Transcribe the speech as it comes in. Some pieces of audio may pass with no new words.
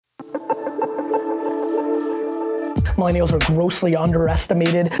Millennials are grossly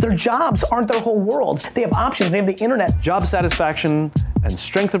underestimated. Their jobs aren't their whole worlds. They have options. They have the internet. Job satisfaction and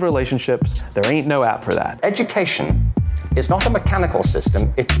strength of relationships, there ain't no app for that. Education is not a mechanical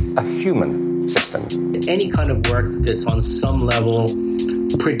system, it's a human system. Any kind of work that's on some level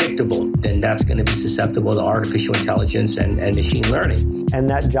predictable, then that's going to be susceptible to artificial intelligence and machine learning. And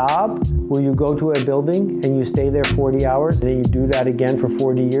that job where you go to a building and you stay there 40 hours and then you do that again for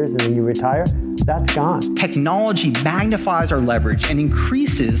 40 years and then you retire, that's gone. Technology magnifies our leverage and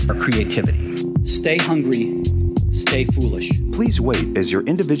increases our creativity. Stay hungry, stay foolish. Please wait as your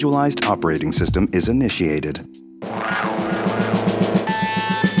individualized operating system is initiated.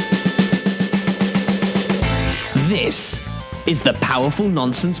 This is the Powerful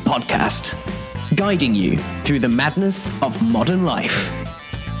Nonsense Podcast, guiding you through the madness of modern life.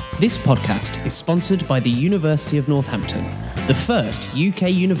 This podcast is sponsored by the University of Northampton, the first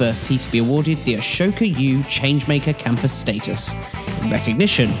UK university to be awarded the Ashoka U Changemaker Campus status, in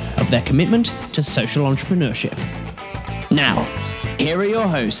recognition of their commitment to social entrepreneurship. Now, here are your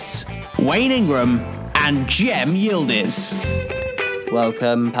hosts, Wayne Ingram and Jem Yildiz.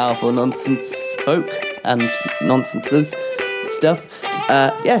 Welcome, Powerful Nonsense folk and nonsenses stuff.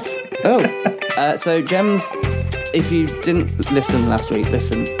 Yes. So Jem's, if you didn't listen last week,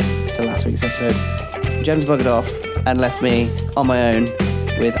 listen to last week's episode. Jem's buggered off and left me on my own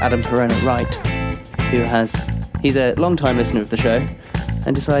with Adam Perona Wright, he's a long-time listener of the show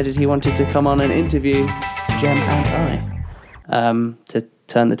and decided he wanted to come on and interview Jem and I to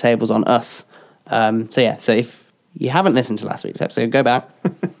turn the tables on us. So if you haven't listened to last week's episode, go back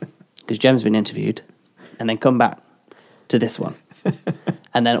because Jem's been interviewed and then come back to this one.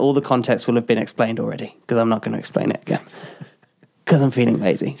 And then all the context will have been explained already because I'm not going to explain it again because I'm feeling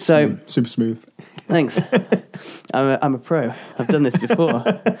lazy. So super smooth. Thanks. I'm a pro. I've done this before.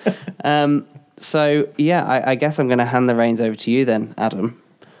 I guess I'm going to hand the reins over to you then, Adam.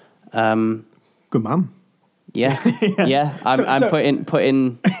 Good man. Yeah. I'm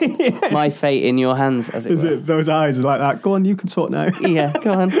putting my fate in your hands, as it were. Those eyes are like that. Go on, you can talk now. Yeah,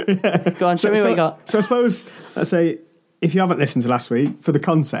 go on. Go on, show me what you got. So I suppose, let's say, if you haven't listened to last week, for the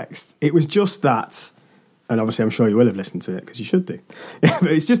context, it was just that, and obviously I'm sure you will have listened to it, because you should do. But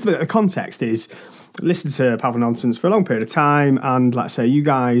it's just the context is, listen to Powerful Nonsense for a long period of time, and let's say you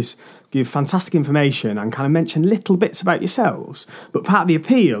guys give fantastic information and kind of mention little bits about yourselves. But part of the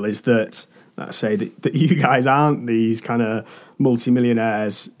appeal is that, let's say that you guys aren't these kind of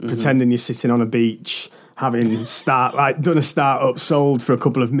multimillionaires pretending you're sitting on a beach having done a startup, sold for a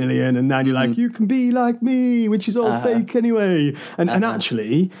couple of million, and then you're like, you can be like me, which is all fake anyway. And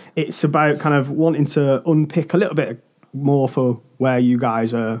actually, it's about kind of wanting to unpick a little bit more for where you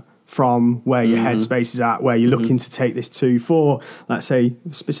guys are from, where your headspace is at, where you're looking to take this to for, let's say,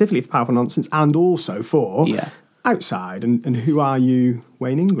 specifically for Powerful Nonsense, and also for outside, and who are you,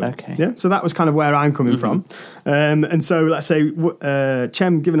 Wayne Ingram? Okay. Yeah, so that was kind of where I'm coming from. And so let's say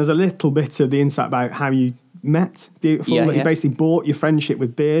Chem giving us a little bit of the insight about how you met Beautiful, that you basically bought your friendship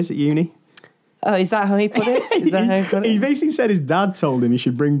with beers at uni. Oh, is that how he put it? He basically said his dad told him he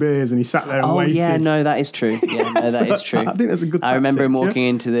should bring beers, and he sat there and waited. Oh yeah, no, that is true. Yeah, no, that is true. I think that's a good tactic. I remember him walking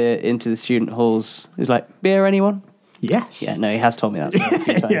into the student halls. He was like, "Beer, anyone?" Yes. Yeah, no, he has told me that a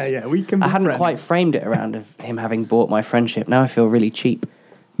few times. yeah, we can be I hadn't friends. quite framed it around of him having bought my friendship. Now I feel really cheap.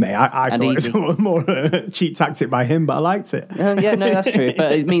 Mate, I thought it was more a cheap tactic by him, but I liked it. Yeah, no, that's true.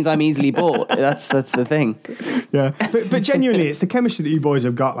 But it means I'm easily bought. That's the thing. Yeah, but genuinely, it's the chemistry that you boys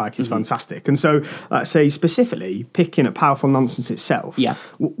have got, is fantastic. And so, let's say, specifically, picking at Powerful Nonsense itself,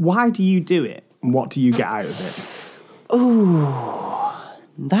 why do you do it? And what do you get out of it? Ooh,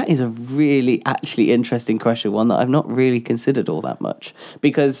 that is a really, actually interesting question, one that I've not really considered all that much.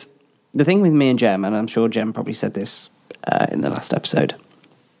 Because the thing with me and Jem, and I'm sure Jem probably said this in the last episode,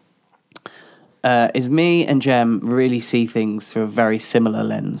 is me and Jem really see things through a very similar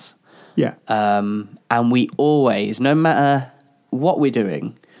lens. Yeah. And we always, no matter what we're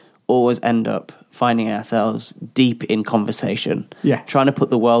doing, always end up finding ourselves deep in conversation. Yes. Trying to put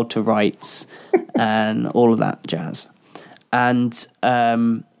the world to rights and all of that jazz. And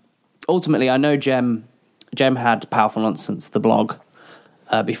ultimately, I know Jem had Powerful Nonsense, the blog,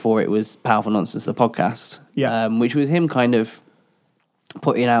 before it was Powerful Nonsense, the podcast, which was him kind of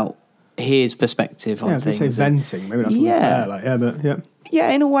putting out his perspective on things. I was going to say venting. Maybe that's not fair. Yeah,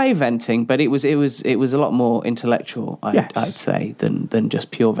 in a way, venting, but it was a lot more intellectual, I'd say, than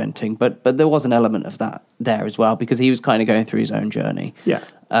just pure venting. But there was an element of that there as well, because he was kind of going through his own journey. Yeah.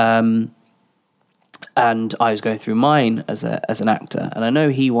 And I was going through mine as an actor, and I know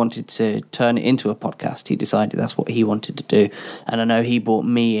he wanted to turn it into a podcast. He decided that's what he wanted to do, and I know he brought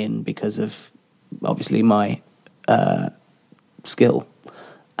me in because of obviously my skill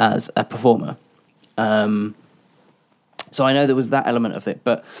as a performer. So I know there was that element of it,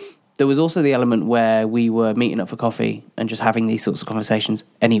 but there was also the element where we were meeting up for coffee and just having these sorts of conversations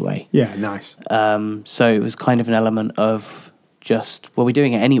anyway. Yeah, nice. So it was kind of an element of just, well, we're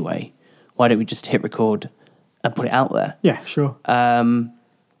doing it anyway. Why don't we just hit record and put it out there? Yeah, sure.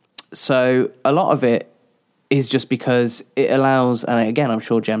 So a lot of it is just because it allows, and again, I'm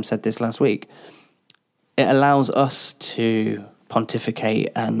sure Jem said this last week, it allows us to pontificate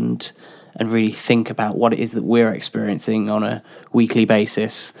and really think about what it is that we're experiencing on a weekly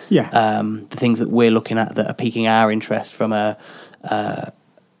basis. Yeah. The things that we're looking at that are piquing our interest from a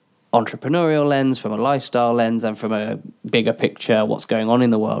entrepreneurial lens, from a lifestyle lens, and from a bigger picture, what's going on in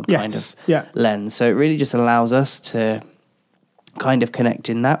the world kind of lens. So it really just allows us to kind of connect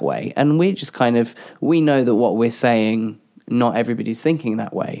in that way. And we just we know that what we're saying, not everybody's thinking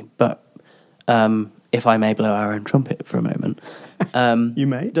that way, but if I may blow our own trumpet for a moment, you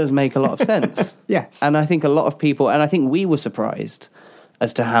may. It does make a lot of sense. Yes. And I think a lot of people, and I think we were surprised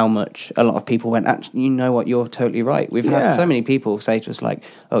as to how much a lot of people went, actually, you know what, you're totally right. We've had so many people say to us like,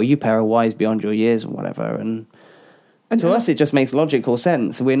 oh, you pair are wise beyond your years and whatever. And to us, it just makes logical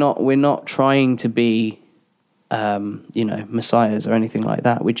sense. We're not trying to be, messiahs or anything like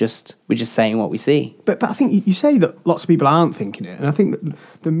that. We're just saying what we see. But I think you say that lots of people aren't thinking it, and I think that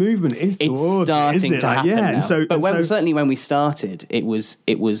the movement is towards it's starting isn't it? to happen now. And so, certainly when we started, it was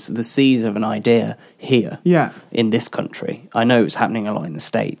the seeds of an idea here, in this country. I know it's happening a lot in the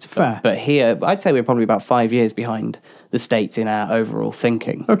States, but here, I'd say we're probably about 5 years behind the States in our overall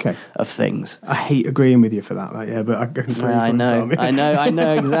thinking of things. I hate agreeing with you for that, but I can tell I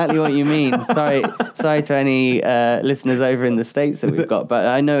know exactly what you mean. Sorry to any listeners over in the States that we've got, but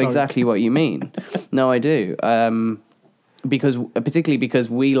I know exactly what you mean. No, I do. Particularly because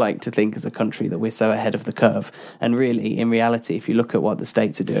we like to think as a country that we're so ahead of the curve. And really, in reality, if you look at what the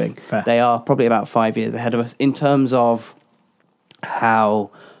States are doing, they are probably about 5 years ahead of us in terms of how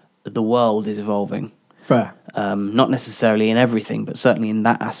the world is evolving. Fair. Not necessarily in everything, but certainly in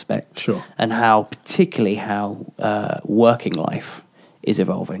that aspect. Sure. And particularly how working life is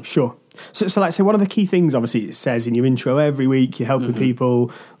evolving. Sure. So like say one of the key things, obviously, it says in your intro every week you're helping people,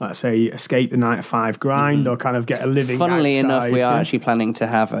 let's say, escape the 9-to-5 grind or kind of get a living. Funnily outside, enough, we are actually planning to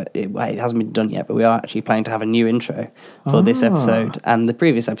have it hasn't been done yet, but we are actually planning to have a new intro for this episode and the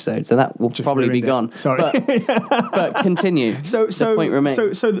previous episode, so that will just probably be gone. Sorry, but continue. So the point remains.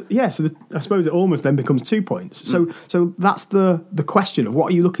 I suppose it almost then becomes 2 points. So that's the question of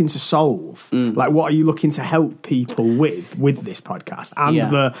what are you looking to solve? Like what are you looking to help people with this podcast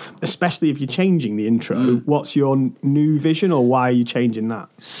and especially if you're changing the intro, what's your new vision or why are you changing that?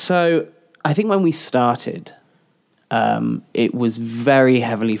 So I think when we started, it was very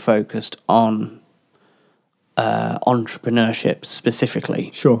heavily focused on entrepreneurship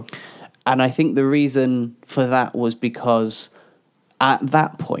specifically. Sure. And I think the reason for that was because at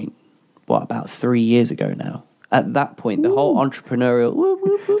that point, about 3 years ago now, at that point, the whole entrepreneurial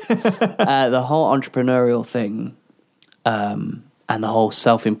thing and the whole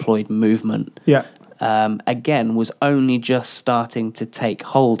self-employed movement, again, was only just starting to take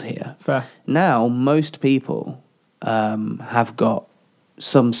hold here. Fair. Now, most people have got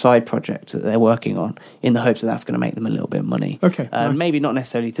some side project that they're working on in the hopes that that's going to make them a little bit of money. Okay, nice. Maybe not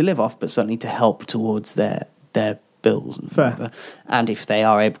necessarily to live off, but certainly to help towards their bills and whatever. And if they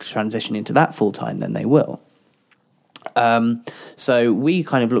are able to transition into that full-time, then they will. So we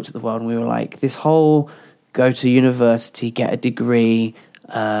kind of looked at the world and we were like, this whole go to university, get a degree,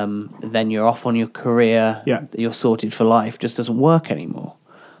 then you're off on your career, you're sorted for life, just doesn't work anymore.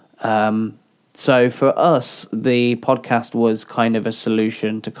 So for us, the podcast was kind of a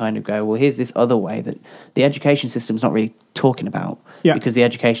solution to kind of go, well, here's this other way that the education system's not really talking about because the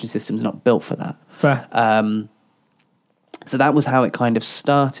education system's not built for that. Fair. So that was how it kind of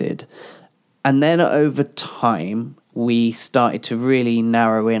started. And then over time, we started to really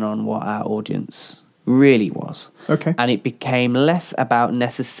narrow in on what our audience really was. Okay. And it became less about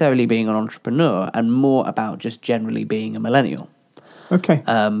necessarily being an entrepreneur and more about just generally being a millennial. Okay.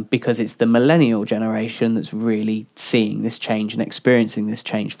 Because it's the millennial generation that's really seeing this change and experiencing this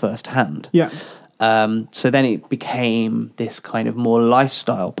change firsthand. Yeah. So then it became this kind of more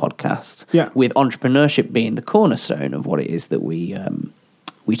lifestyle podcast with entrepreneurship being the cornerstone of what it is that we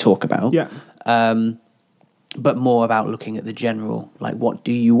talk about. Yeah. But more about looking at the general, like, what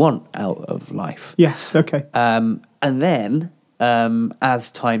do you want out of life? Yes, okay. And then,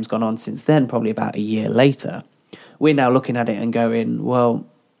 as time's gone on since then, probably about a year later, we're now looking at it and going, well,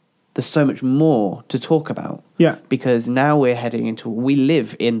 there's so much more to talk about. Yeah. Because now we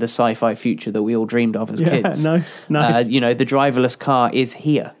live in the sci-fi future that we all dreamed of as kids. Nice. The driverless car is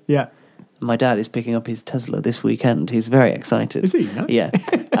here. Yeah. My dad is picking up his Tesla this weekend. He's very excited. Is he? Nice. Yeah.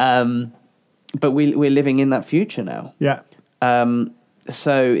 But we're living in that future now. Yeah.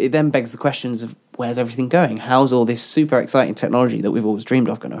 So it then begs the questions of where's everything going? How's all this super exciting technology that we've always dreamed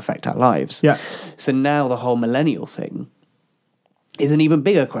of going to affect our lives? Yeah. So now the whole millennial thing is an even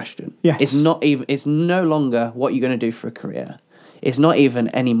bigger question. Yes. It's no longer what you're going to do for a career. It's not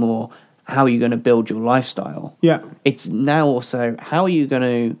even anymore how you're going to build your lifestyle. Yeah. It's now also how are you going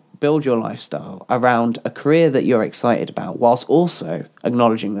to build your lifestyle around a career that you're excited about, whilst also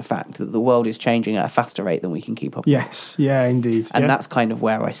acknowledging the fact that the world is changing at a faster rate than we can keep up with. Yes, yeah, indeed. And that's kind of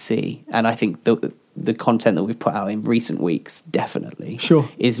where I see, and I think the content that we've put out in recent weeks definitely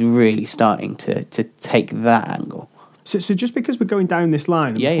is really starting to take that angle. So just because we're going down this line,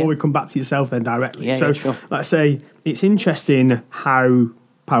 and before we come back to yourself then directly, let's say it's interesting how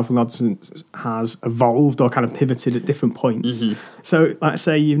Powerful Nonsense has evolved or kind of pivoted at different points. Mm-hmm. So let's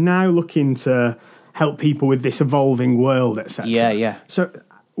say you're now looking to help people with this evolving world, etc. Yeah. So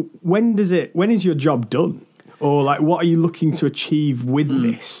when is your job done? Or like what are you looking to achieve with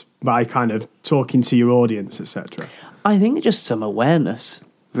this by kind of talking to your audience, etc.? I think just some awareness,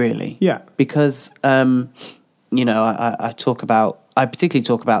 really. Yeah. Because I particularly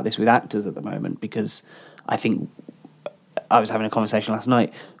talk about this with actors at the moment, because I think I was having a conversation last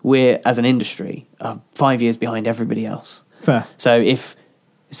night. We're, as an industry, 5 years behind everybody else. Fair. So if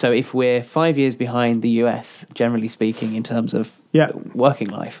we're 5 years behind the US, generally speaking, in terms of working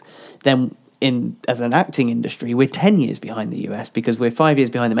life, then as an acting industry, we're 10 years behind the US because we're 5 years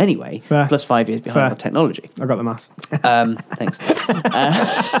behind them anyway, Fair. plus 5 years behind our technology. I got the maths. Thanks.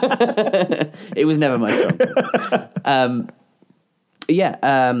 It was never my strong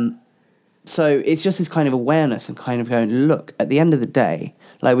point. So it's just this kind of awareness and kind of going, look, at the end of the day,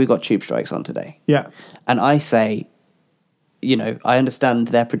 like we've got tube strikes on today. Yeah. And I say, I understand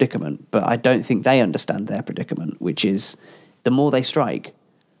their predicament, but I don't think they understand their predicament, which is the more they strike,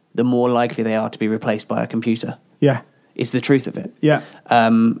 the more likely they are to be replaced by a computer. Yeah. It's the truth of it. Yeah.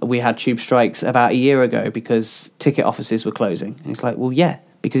 We had tube strikes about a year ago because ticket offices were closing. And it's like, well, yeah,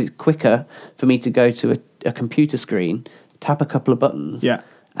 because it's quicker for me to go to a computer screen, tap a couple of buttons,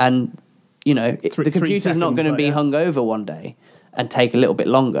 and the computer's not going to be hung over one day and take a little bit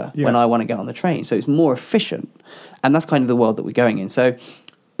longer when I want to get on the train. So it's more efficient. And that's kind of the world that we're going in. So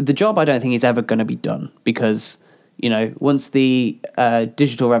the job I don't think is ever going to be done because, once the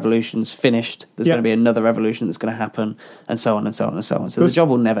digital revolution's finished, there's going to be another revolution that's going to happen and so on and so on and so on. So the job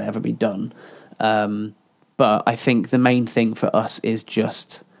will never, ever be done. But I think the main thing for us is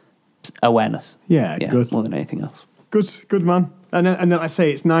just awareness. Yeah, good. More than anything else. Good man. And I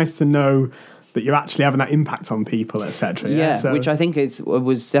say it's nice to know that you're actually having that impact on people, etc. Yeah, which I think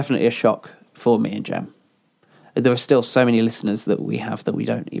was definitely a shock for me and Jem. There are still so many listeners that we have that we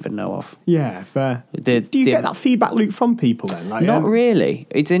don't even know of. Yeah, fair. Do you get that feedback loop from people then? Not really.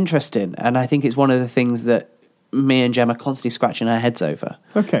 It's interesting, and I think it's one of the things that me and Jem are constantly scratching our heads over.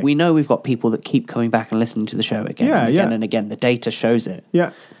 Okay. We know we've got people that keep coming back and listening to the show again and again and again. The data shows it.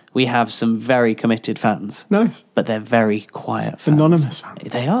 Yeah. We have some very committed fans. Nice. But they're very quiet fans. Anonymous fans.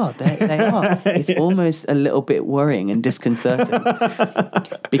 They are. They are. It's almost a little bit worrying and disconcerting.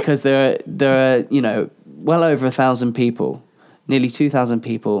 Because there are, well over 1,000 people, nearly 2,000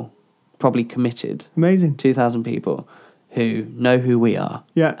 people probably committed. Amazing. 2,000 people who know who we are.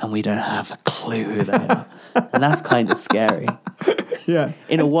 Yeah. And we don't have a clue who they are. And that's kind of scary. Yeah.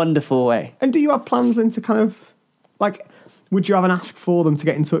 In a wonderful way. And do you have plans then to kind of, would you have an ask for them to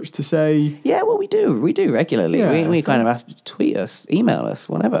get in touch to say... Yeah, well, we do. We do regularly. Yeah, we kind of ask, tweet us, email us,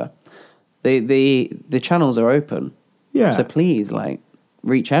 whatever. The channels are open. Yeah. So please,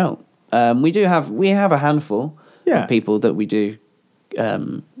 reach out. We have a handful of people that we do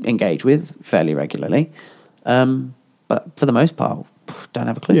engage with fairly regularly. But for the most part, don't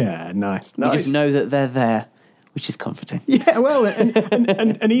have a clue. Yeah, nice. We just know that they're there, which is comforting. Yeah, well,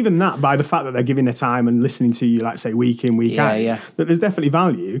 and even that, by the fact that they're giving their time and listening to you, like say, week in, week out, that there's definitely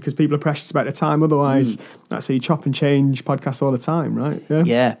value because people are precious about their time. Otherwise, let's say you chop and change podcasts all the time, right?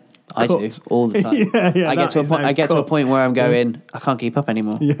 Yeah. I do all the time. Yeah, I get to a point where I'm going, I can't keep up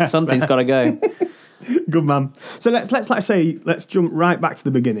anymore. Yeah, something's got to go. Good man. So let's jump right back to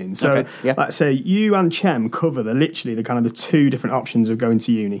the beginning. So let's say you and Chem cover literally the kind of the two different options of going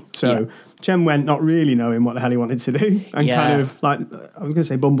to uni. So Jem went not really knowing what the hell he wanted to do, and kind of like, I was going to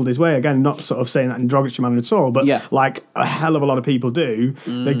say bumbled his way again, not sort of saying that in a derogatory manner at all, but like a hell of a lot of people do.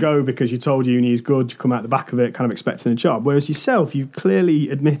 They go because you're told uni is good, you come out the back of it kind of expecting a job. Whereas yourself, you clearly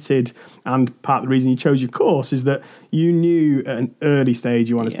admitted, and part of the reason you chose your course is that you knew at an early stage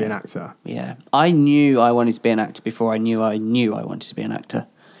you wanted to be an actor. Yeah. I knew I wanted to be an actor before I knew I wanted to be an actor,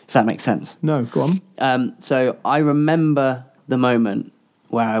 if that makes sense. No, go on. So I remember the moment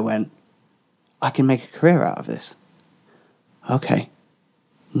where I went, I can make a career out of this. Okay.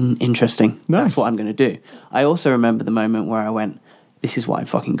 Interesting. Nice. That's what I'm going to do. I also remember the moment where I went, this is what I'm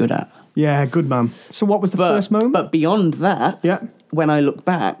fucking good at. Yeah, good man. So what was the first moment? But beyond that, when I look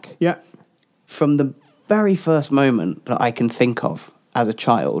back, from the very first moment that I can think of as a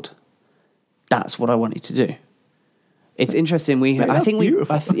child, that's what I wanted to do. It's interesting. It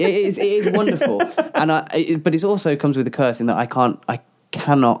is wonderful, but it also comes with a curse in that I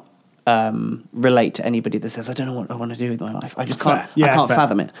cannot relate to anybody that says I don't know what I want to do with my life. I just can't. I can't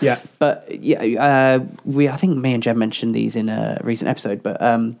fathom it. Yeah. But I think me and Jem mentioned these in a recent episode. But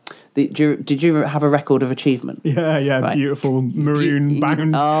did you have a record of achievement? Yeah, right. Beautiful maroon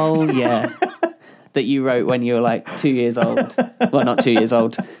bound. Oh yeah, that you wrote when you were like 2 years old. Well, not 2 years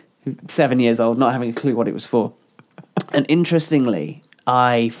old, 7 years old, not having a clue what it was for. And interestingly,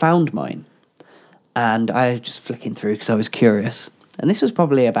 I found mine, and I was just flicking through because I was curious. And this was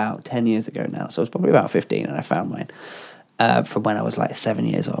probably about 10 years ago now, so I was probably about 15, and I found mine from when I was like 7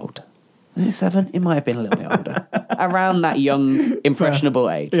 years old. Was it 7? It might have been a little bit older. Around that young, impressionable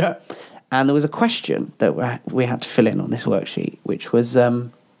age. Yeah. And there was a question that we had to fill in on this worksheet, which was,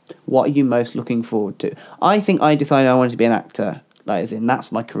 what are you most looking forward to? I think I decided I wanted to be an actor, like as in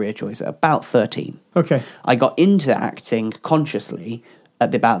that's my career choice, at about 13. Okay. I got into acting consciously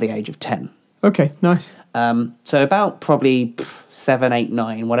at about the age of 10. Okay, nice. So about probably 7, 8,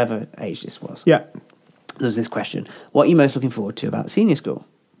 9, whatever age this was. Yeah. There was this question, what are you most looking forward to about senior school?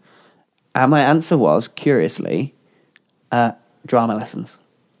 And my answer was, curiously, drama lessons.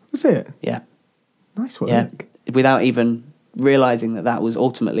 Was it? Yeah. Nice work. Yeah. Without even realising that was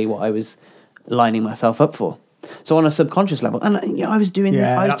ultimately what I was lining myself up for. So on a subconscious level, and I was doing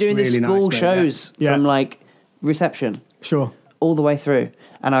these school shows from like reception. Sure. All the way through.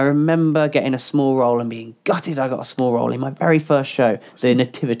 And I remember getting a small role and being gutted I got a small role in my very first show, The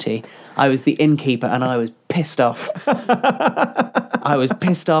Nativity. I was the innkeeper and I was pissed off.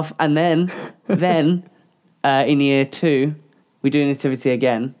 And then in year 2, we do Nativity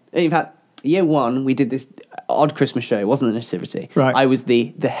again. In fact, year 1, we did this odd Christmas show. It wasn't the Nativity. Right. I was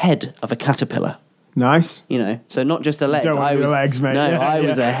the head of a caterpillar. Nice. You know, so not just a leg. Don't want your legs, mate. No, Yeah, I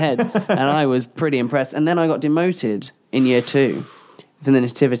was a head, and I was pretty impressed. And then I got demoted in year 2 for the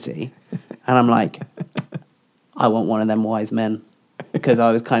Nativity, and I'm like, I want one of them wise men, because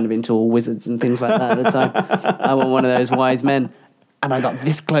I was kind of into all wizards and things like that at the time. I want one of those wise men, and I got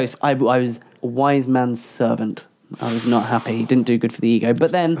this close. I was a wise man's servant. I was not happy. Didn't do good for the ego.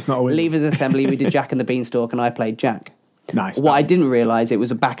 But then, Leavers Assembly, we did Jack and the Beanstalk, and I played Jack. Nice. What I didn't realise, it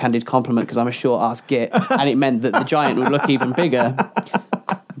was a backhanded compliment because I'm a short-ass git, and it meant that the giant would look even bigger.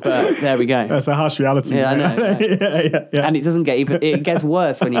 But there we go. That's a harsh reality. Yeah, I know. Right? yeah. And it doesn't get it gets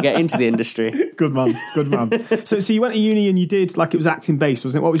worse when you get into the industry. Good man. So you went to uni and you did, like, it was acting based,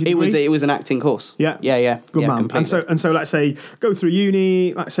 wasn't it? What was your degree? It was an acting course. Yeah. Good man. Completely. And so let's say go through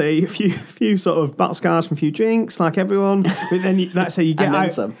uni, let's say a few sort of battle scars from a few drinks, like everyone. But then let's say you get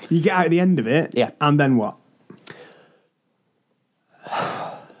out. Some. You get out at the end of it. Yeah. And then what?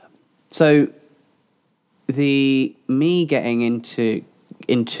 So me getting into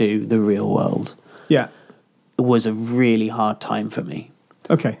the real world was a really hard time for me.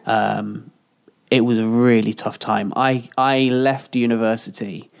 Okay. It was a really tough time. I left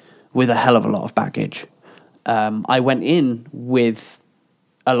university with a hell of a lot of baggage. I went in with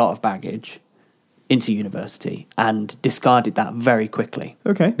a lot of baggage into university and discarded that very quickly.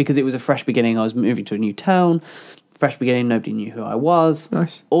 Okay. Because it was a fresh beginning. I was moving to a new town. Fresh beginning, nobody knew who I was.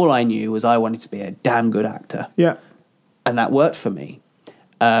 Nice. All I knew was I wanted to be a damn good actor. Yeah. And that worked for me.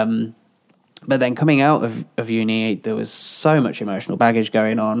 But then coming out of uni, there was so much emotional baggage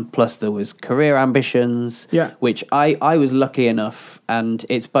going on, plus there was career ambitions, which I was lucky enough, and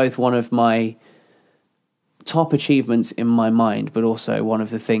it's both one of my top achievements in my mind, but also one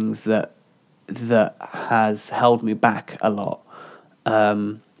of the things that has held me back a lot,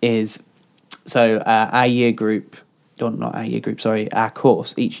 is... So our year group, or not our year group, sorry, our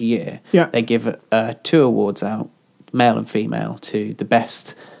course each year, they give 2 awards out, male and female, to the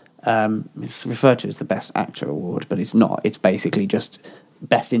best, it's referred to as the best actor award, but it's not. It's basically just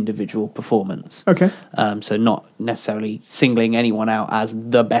best individual performance. Okay. So not necessarily singling anyone out as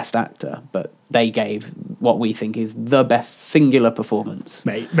the best actor, but they gave what we think is the best singular performance.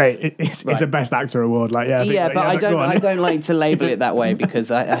 Mate, it's a best actor award. Like, yeah, Yeah, but I don't like to label it that way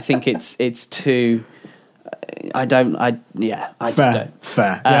because I think it's too. I just don't.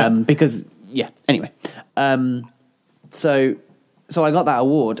 Fair. Yeah. Because anyway, so I got that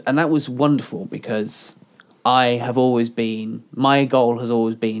award, and that was wonderful because my goal has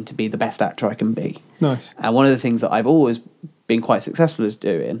always been to be the best actor I can be. Nice. And one of the things that I've always been quite successful as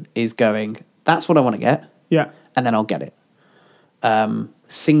doing is going, that's what I want to get. Yeah. And then I'll get it.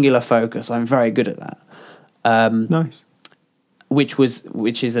 Singular focus. I'm very good at that. Nice. Which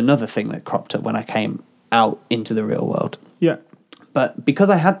is another thing that cropped up when I came out into the real world. Yeah. But because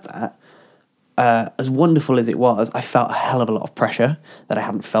I had that, as wonderful as it was, I felt a hell of a lot of pressure that I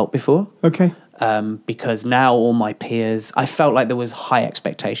hadn't felt before. Okay. Because now all my peers, I felt like there was high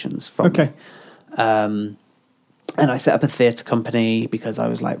expectations from me. And I set up a theatre company because I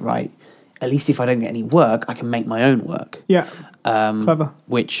was like, right, at least if I don't get any work, I can make my own work. Yeah. Clever.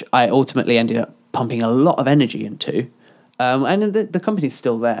 Which I ultimately ended up pumping a lot of energy into. And the company's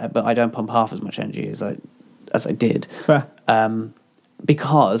still there, but I don't pump half as much energy as I did. Fair.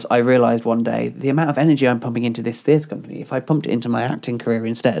 Because I realised one day the amount of energy I'm pumping into this theatre company, if I pumped it into my acting career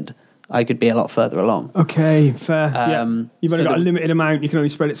instead, I could be a lot further along. Okay, fair. You've only got a limited amount, you can only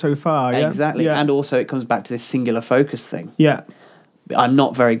spread it so far. Yeah? Exactly. Yeah. And also it comes back to this singular focus thing. Yeah. I'm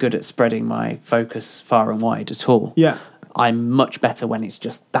not very good at spreading my focus far and wide at all. Yeah. I'm much better when it's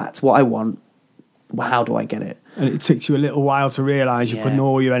just, that's what I want. How do I get it? And it takes you a little while to realise you're putting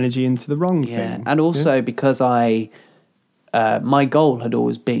all your energy into the wrong thing. And also because my goal had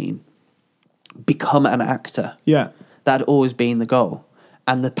always been become an actor. Yeah. That had always been the goal.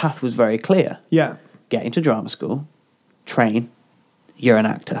 And the path was very clear. Yeah. Get into drama school, train, you're an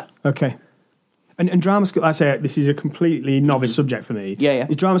actor. Okay. And drama school, I say this is a completely novice subject for me. Yeah.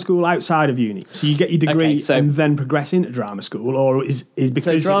 Is drama school outside of uni? So you get your degree and then progress into drama school, or is because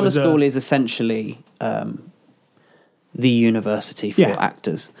so drama school is essentially the university for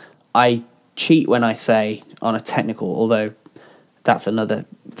actors. I cheat when I say on a technical, although that's another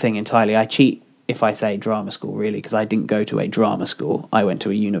thing entirely. I cheat if I say drama school, really, because I didn't go to a drama school. I went to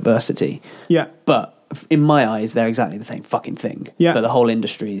a university. Yeah. But in my eyes, they're exactly the same fucking thing. Yeah. But the whole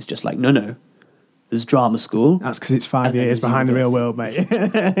industry is just like, no. There's drama school. That's because it's 5 years behind the real world, mate.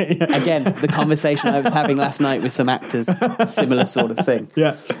 Again, the conversation I was having last night with some actors, similar sort of thing.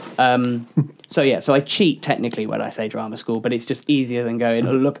 Yeah. So I cheat technically when I say drama school, but it's just easier than going,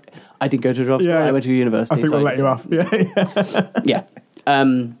 oh, look, I didn't go to drama school, I went to university. I think we'll let you off. Yeah.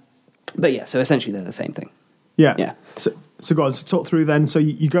 But so essentially they're the same thing. Yeah. So go on, so talk through then. So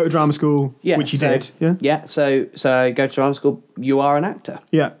you go to drama school, which you did. Yeah. Yeah, so I go to drama school, you are an actor.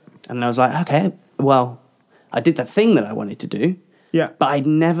 Yeah. And I was like, okay, well, I did the thing that I wanted to do. Yeah. But I'd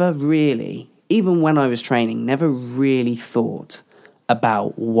never really, even when I was training, never really thought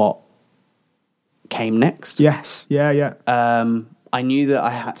about what came next. Yes. Yeah. I knew that I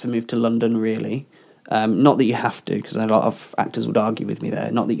had to move to London, really. Not that you have to, because a lot of actors would argue with me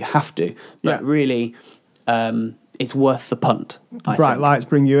there. Not that you have to, but really, it's worth the punt. Bright lights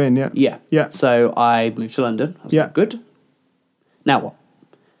bring you in, yeah. Yeah. So I moved to London. I was like, good. Now what?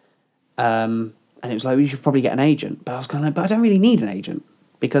 And it was like, you should probably get an agent. But I was kind of like, but I don't really need an agent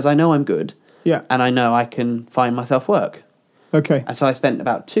because I know I'm good. Yeah. And I know I can find myself work. Okay. And so I spent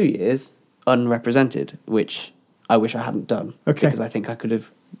about 2 years unrepresented, which I wish I hadn't done. Okay. Because I think I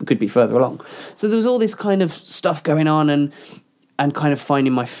could be further along. So there was all this kind of stuff going on and kind of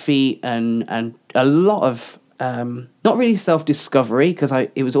finding my feet and a lot of not really self-discovery, because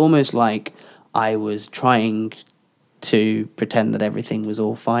it was almost like I was trying to pretend that everything was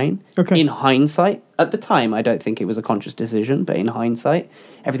all fine. Okay. In hindsight, at the time, I don't think it was a conscious decision, but in hindsight,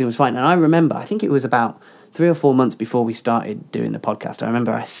 everything was fine. And I remember, I think it was about 3 or 4 months before we started doing the podcast, I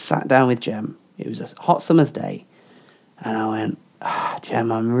remember I sat down with Jem. It was a hot summer's day, and I went,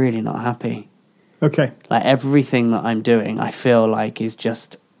 Jem, I'm really not happy. Okay. Like, everything that I'm doing, I feel like is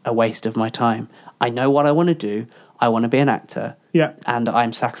just a waste of my time. I know what I want to do. I want to be an actor. Yeah. And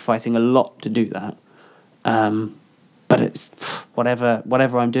I'm sacrificing a lot to do that. But it's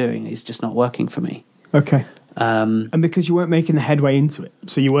whatever I'm doing is just not working for me. Okay. And because you weren't making the headway into it,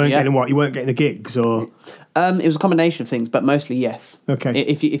 so you weren't getting you weren't getting the gigs, or it was a combination of things, but mostly yes. Okay.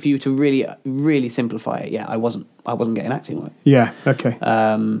 If you were to really really simplify it, I wasn't getting acting work. Yeah. Okay.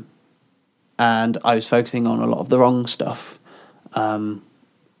 And I was focusing on a lot of the wrong stuff, in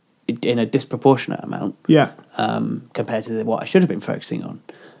a disproportionate amount. Yeah. Compared to what I should have been focusing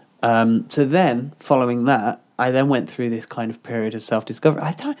on. So then, following that, I then went through this kind of period of self-discovery.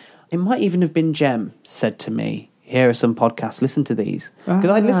 It might even have been Jem said to me, here are some podcasts, listen to these. Because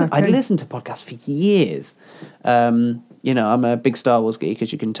I'd listened to podcasts for years. You know, I'm a big Star Wars geek,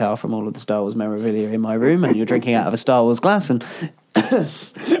 as you can tell from all of the Star Wars memorabilia in my room, and you're drinking out of a Star Wars glass. And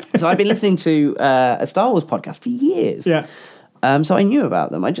so I'd been listening to a Star Wars podcast for years. Yeah. So I knew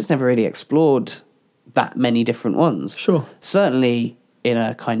about them. I just never really explored that many different ones. Sure. Certainly in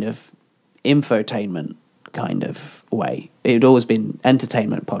a kind of infotainment kind of way. It had always been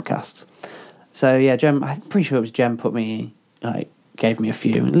entertainment podcasts. So yeah, Jem, I'm pretty sure it was Jem gave me a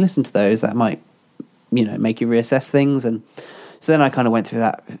few, and listen to those. That might, you know, make you reassess things. And so then I kind of went through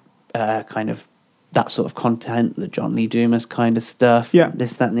that that sort of content, the John Lee Dumas kind of stuff,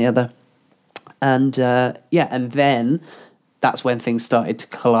 this, that, and the other. And and then that's when things started to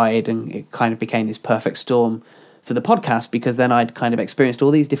collide, and it kind of became this perfect storm for the podcast, because then I'd kind of experienced all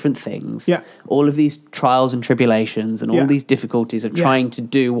these different things, all of these trials and tribulations, and all these difficulties of trying to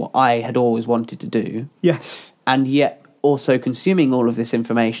do what I had always wanted to do. Yes. And yet also consuming all of this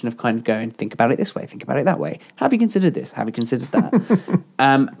information of kind of going, think about it this way, think about it that way. Have you considered this? Have you considered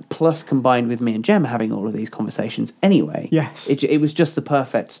that? Plus combined with me and Jem having all of these conversations anyway. Yes. It was just the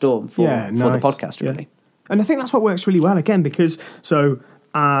perfect storm for the podcast, really. And I think that's what works really well, again, because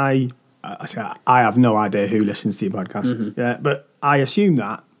I have no idea who listens to your podcast, but I assume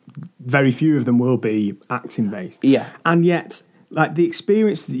that very few of them will be acting based. Yeah. And yet, like, the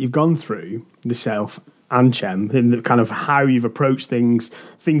experience that you've gone through, the self and Jem, and the kind of how you've approached things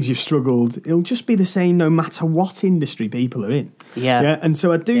you've struggled, it'll just be the same no matter what industry people are in. Yeah. And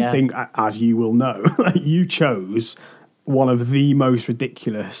so I do think, as you will know, you chose one of the most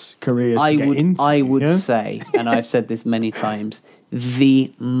ridiculous careers to get into. I would say, and I've said this many times,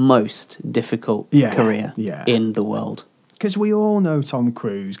 the most difficult career in the world. Because we all know Tom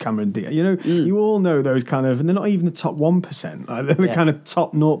Cruise, Cameron Diaz, you know, you all know those kind of, and they're not even the top 1%, like they're the kind of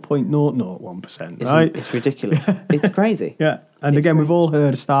top 0.001%, right? It's ridiculous. It's crazy. And again, we've all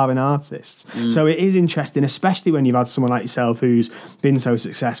heard of starving artists. So it is interesting, especially when you've had someone like yourself who's been so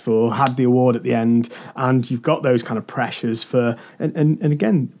successful, had the award at the end, and you've got those kind of pressures for, and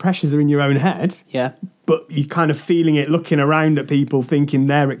again, pressures are in your own head. Yeah. But you're kind of feeling it, looking around at people, thinking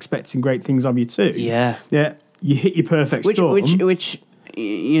they're expecting great things of you too. Yeah. Yeah. You hit your perfect storm. Which,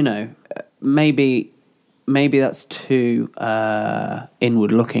 you know, maybe that's too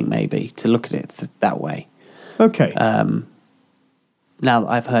inward looking, maybe, to look at it that way. Okay. Now that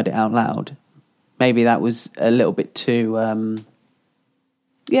I've heard it out loud, maybe that was a little bit too,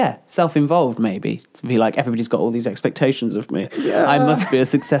 self-involved, maybe. To be like, everybody's got all these expectations of me. Yeah. I must be a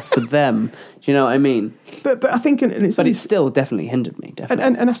success for them. Do you know what I mean? But I think... it's still definitely hindered me,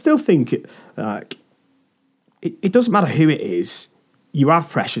 definitely. And I still think... It doesn't matter who it is, you have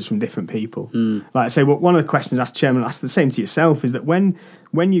pressures from different people. Like I say, one of the questions asked Chairman, asked the same to yourself, is that when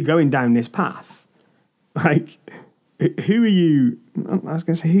you're going down this path, like, who are you, I was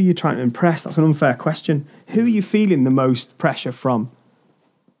going to say, who are you trying to impress? That's an unfair question. Who are you feeling the most pressure from?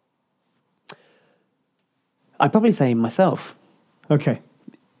 I'd probably say myself. Okay.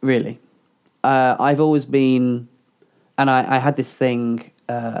 Really. I've always been, and I had this thing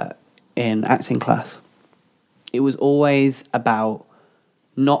in acting class. It was always about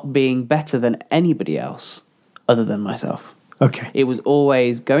not being better than anybody else other than myself. Okay. It was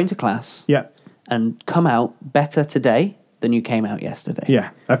always going to class and come out better today than you came out yesterday.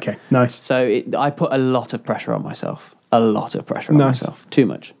 Yeah, okay, nice. So I put a lot of pressure on myself. A lot of pressure on myself. Too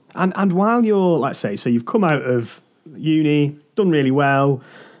much. And while you're, let's say, so you've come out of uni, done really well,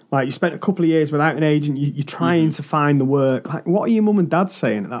 like you spent a couple of years without an agent, you're trying to find the work. Like, what are your mum and dad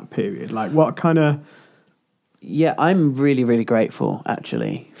saying at that period? Like, what kind of... Yeah, I'm really, really grateful,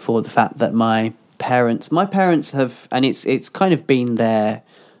 actually, for the fact that my parents have, and it's kind of been their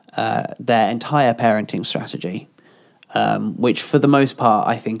entire parenting strategy, which for the most part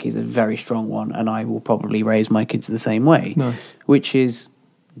I think is a very strong one, and I will probably raise my kids the same way. Nice. Which is,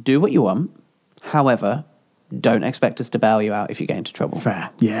 do what you want, however, don't expect us to bail you out if you get into trouble.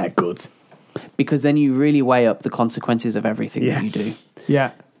 Fair. Yeah, good. Because then you really weigh up the consequences of everything that you do.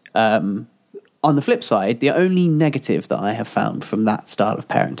 Yeah. On the flip side, the only negative that I have found from that style of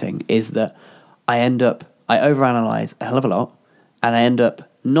parenting is that I overanalyze a hell of a lot, and I end up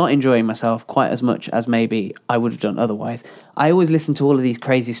not enjoying myself quite as much as maybe I would have done otherwise. I always listen to all of these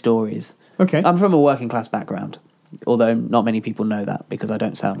crazy stories. Okay. I'm from a working class background, although not many people know that because I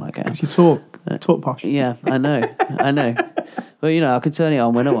don't sound like I am. You talk posh. Yeah, I know. Well, you know, I could turn it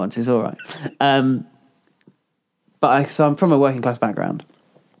on when I want. It's all right. So I'm from a working class background.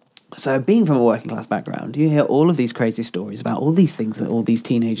 So being from a working class background, you hear all of these crazy stories about all these things that all these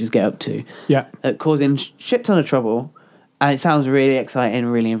teenagers get up to, causing shit ton of trouble, and it sounds really exciting,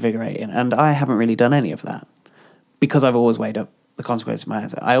 really invigorating, and I haven't really done any of that because I've always weighed up the consequences of my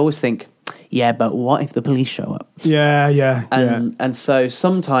answer. I always think, yeah, but what if the police show up? And so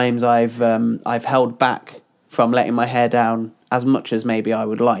sometimes I've held back from letting my hair down as much as maybe I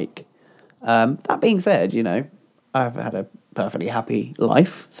would like. That being said, you know, I've had a perfectly happy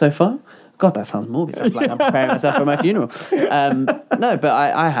life so far. God, that sounds morbid. Sounds like I'm preparing myself for my funeral. No, but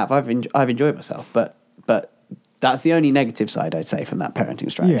I have. I've enjoyed myself. But that's the only negative side I'd say from that parenting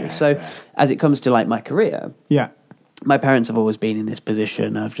strategy. So as it comes to like my career, my parents have always been in this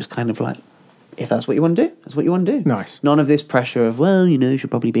position of just kind of like, if that's what you want to do, that's what you want to do. Nice. None of this pressure of, well, you know, you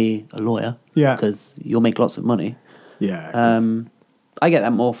should probably be a lawyer. Yeah. Because you'll make lots of money. Yeah. I get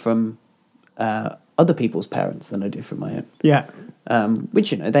that more from other people's parents than I do from my own. Yeah.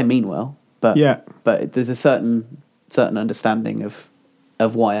 Which, you know, they mean well, but there's a certain understanding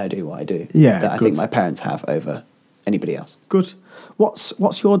of why I do what I do. That I think my parents have over anybody else. Good.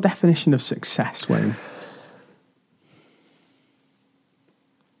 What's your definition of success, Wayne?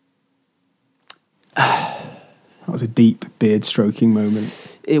 That was a deep beard stroking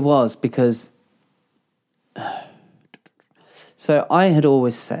moment. It was, because so I had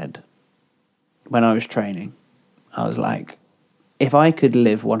always said when I was training, I was like, if I could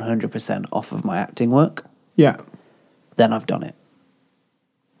live 100% off of my acting work, then I've done it.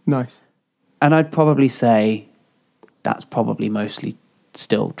 Nice. And I'd probably say that's probably mostly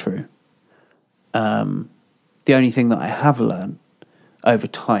still true. The only thing that I have learned over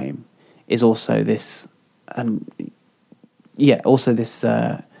time is also this,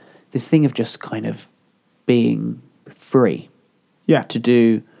 this thing of just kind of being free. To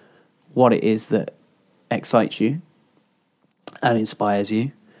do what it is that excites you and inspires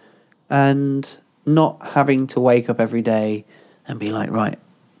you, and not having to wake up every day and be like, right,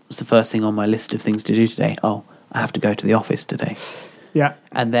 what's the first thing on my list of things to do today? Oh, I have to go to the office today. Yeah.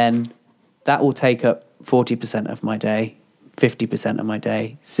 And then that will take up 40% of my day, 50% of my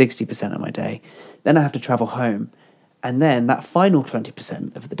day, 60% of my day. Then I have to travel home. And then that final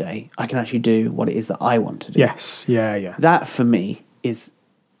 20% of the day, I can actually do what it is that I want to do. Yes, yeah. That, for me, is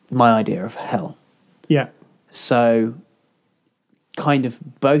my idea of hell. Yeah. So, kind of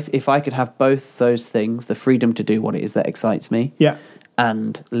both, if I could have both those things, the freedom to do what it is that excites me,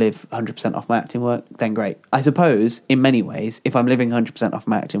 and live 100% off my acting work, then great. I suppose, in many ways, if I'm living 100% off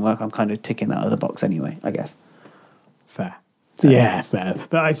my acting work, I'm kind of ticking that other box anyway, I guess. Fair. Yeah, fair.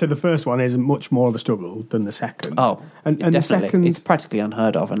 But I said the first one is much more of a struggle than the second. Oh, and definitely. The second, it's practically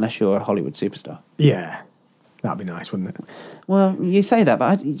unheard of unless you're a Hollywood superstar. Yeah, that'd be nice, wouldn't it? Well, you say that,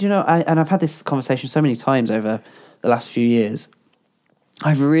 but I've had this conversation so many times over the last few years.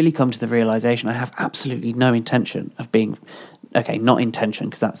 I've really come to the realization I have absolutely no intention of being, not intention,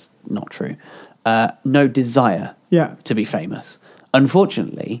 because that's not true. No desire to be famous.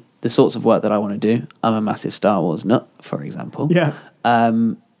 Unfortunately, the sorts of work that I want to do, I'm a massive Star Wars nut, for example,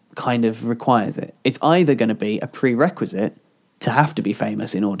 kind of requires it. It's either going to be a prerequisite to have to be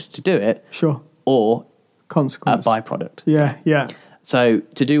famous in order to do it, or consequence, a byproduct. Yeah. So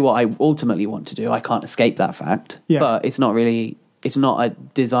to do what I ultimately want to do, I can't escape that fact. But it's not a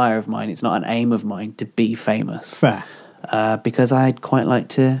desire of mine. It's not an aim of mine to be famous. Fair. Because I'd quite like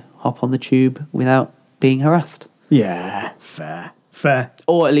to hop on the tube without being harassed. Yeah, fair.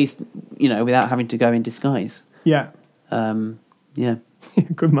 Or at least, without having to go in disguise. Yeah.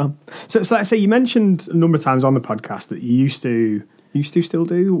 Good man. So let's say you mentioned a number of times on the podcast that you used to still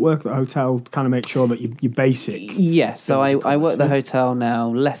do work at the hotel to kind of make sure that your basic. Yeah, so I work at the hotel now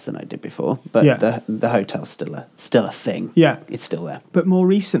less than I did before, but the hotel's still a thing. Yeah. It's still there. But more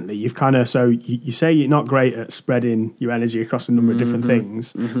recently, you've kind of, so you say you're not great at spreading your energy across a number of different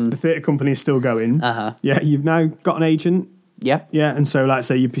things. Mm-hmm. The theatre company is still going. Uh-huh. Yeah, you've now got an agent. Yeah. Yeah, and so like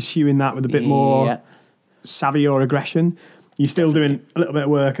say you're pursuing that with a bit more savvy or aggression. You're still doing a little bit of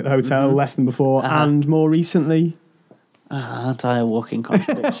work at the hotel, less than before, and more recently. Aren't I a walking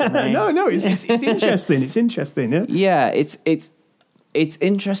contradiction? No, it's interesting. It's interesting, yeah. Yeah, it's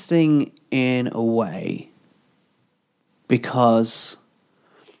interesting in a way because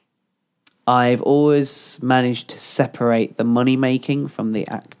I've always managed to separate the money making from the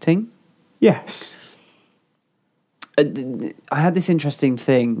acting. Yes. I had this interesting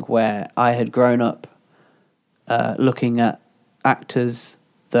thing where I had grown up looking at actors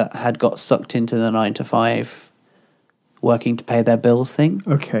that had got sucked into the 9-to-5 working to pay their bills thing.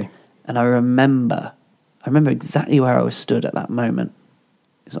 Okay. And I remember exactly where I was stood at that moment.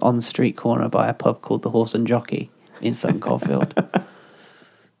 It was on the street corner by a pub called the Horse and Jockey in Sutton Coldfield.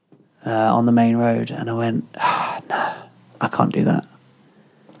 on the main road, and I went, no, I can't do that.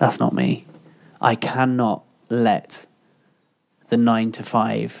 That's not me. I cannot let the 9 to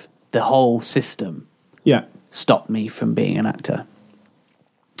 5, the whole system, stop me from being an actor.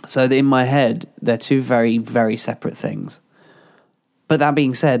 So in my head, they're two very, very separate things. But that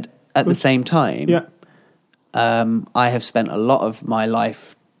being said, at the same time, I have spent a lot of my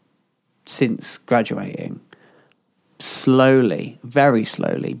life since graduating slowly, very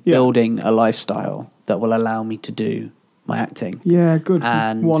slowly, building a lifestyle that will allow me to do my acting. Yeah, good.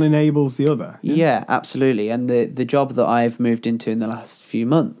 And one enables the other. Yeah, absolutely. And the job that I've moved into in the last few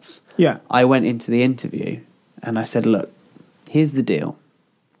months, Yeah. I went into the interview and I said, look, here's the deal.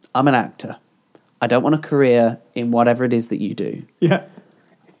 I'm an actor. I don't want a career in whatever it is that you do. Yeah.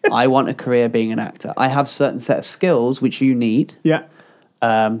 I want a career being an actor. I have certain set of skills which you need. Yeah.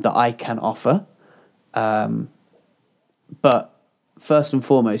 That I can offer. But first and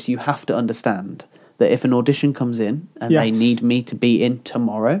foremost, you have to understand that if an audition comes in and they need me to be in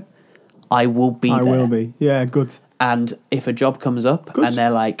tomorrow, I will be there. I will be. Yeah, good. And if a job comes up and they're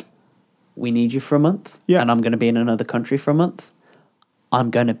like, we need you for a month, and I'm going to be in another country for a month,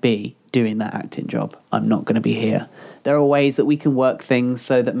 I'm going to be doing that acting job. I'm not going to be here. There are ways that we can work things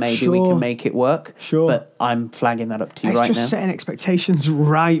so that maybe we can make it work. Sure. But I'm flagging that up to you It's right now. just setting expectations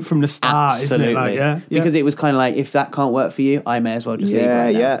right from the start, Absolutely. isn't it? Like, Because it was kind of like, if that can't work for you, I may as well just leave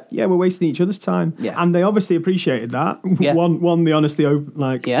right now. Yeah, we're wasting each other's time. Yeah. And they obviously appreciated that. Yeah. One, the honesty,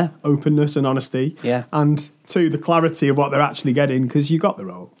 openness and honesty. Yeah. And two, the clarity of what they're actually getting because you got the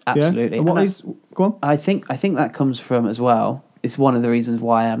role. Absolutely. Yeah? And go on. I think that comes from as well. It's one of the reasons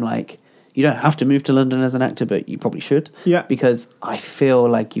why I'm like, you don't have to move to London as an actor, but you probably should. Yeah. Because I feel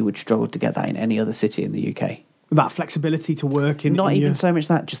like you would struggle to get that in any other city in the UK. That flexibility to work in. Not even so much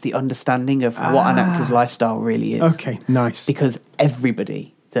that, just the understanding of what an actor's lifestyle really is. Okay, nice. Because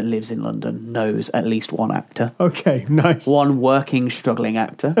everybody that lives in London knows at least one actor. Okay, nice. One working, struggling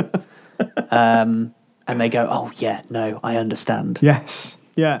actor. And they go, oh, yeah, no, I understand. Yes.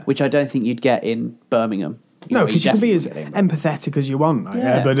 Yeah. Which I don't think you'd get in Birmingham. No, because you can be as empathetic as you want.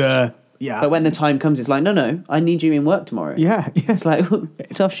 Like, but But when the time comes, it's like, no, I need you in work tomorrow. Yeah. It's like,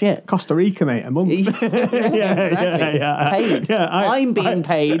 tough shit. Costa Rica, mate, a month. Exactly. Paid. Yeah, I'm being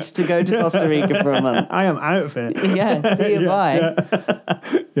paid to go to Costa Rica for a month. I am out of it. Yeah, see you, bye.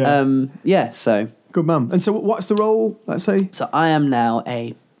 So. Good man. And so what's the role, let's say? So I am now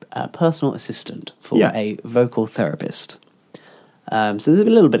a personal assistant for a vocal therapist. So there's a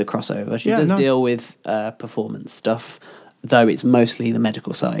little bit of crossover. She does deal with performance stuff, though it's mostly the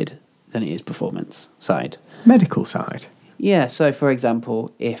medical side than it is performance side. Medical side? Yeah, so for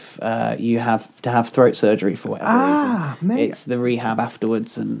example, if you have to have throat surgery for whatever reason, it's the rehab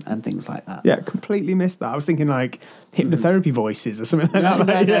afterwards and things like that. Yeah, completely missed that. I was thinking like hypnotherapy voices or something like that.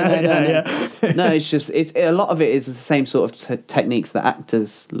 No, it's just, a lot of it is the same sort of techniques that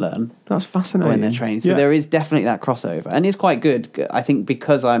actors learn. That's fascinating. When they're trained. So there is definitely that crossover. And it's quite good. I think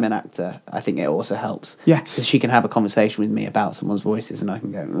because I'm an actor, I think it also helps. Yes. Because she can have a conversation with me about someone's voices and I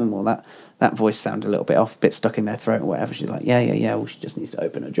can go, well, that voice sounded a little bit off, a bit stuck in their throat or whatever. She's like, yeah, well, she just needs to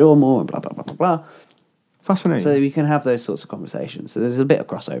open her jaw more and blah, blah, blah, blah, blah. Fascinating. So we can have those sorts of conversations. So there's a bit of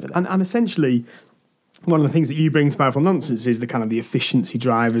crossover there. And essentially, one of the things that you bring to Powerful Nonsense is the kind of the efficiency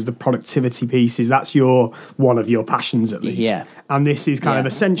drivers, the productivity pieces. That's one of your passions, at least. Yeah. And this is kind of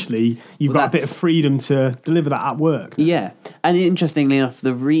essentially, you've got a bit of freedom to deliver that at work. Yeah. And interestingly enough,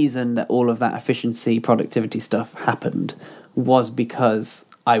 the reason that all of that efficiency, productivity stuff happened was because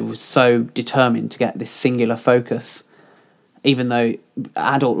I was so determined to get this singular focus, even though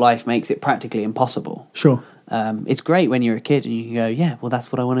adult life makes it practically impossible. Sure. It's great when you're a kid and you can go, yeah, well,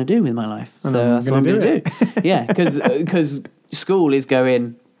 that's what I want to do with my life. So that's what I'm going to do. Yeah, because school is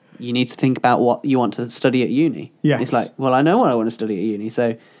going, you need to think about what you want to study at uni. Yes. It's like, well, I know what I want to study at uni,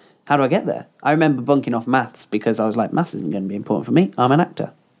 so how do I get there? I remember bunking off maths because I was like, maths isn't going to be important for me. I'm an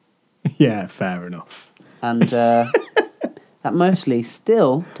actor. Yeah, fair enough. And that mostly,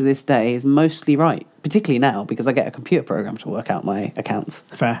 still to this day, is mostly right. Particularly now, because I get a computer program to work out my accounts.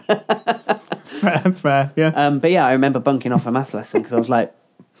 Fair. fair, yeah. But yeah, I remember bunking off a maths lesson because I was like,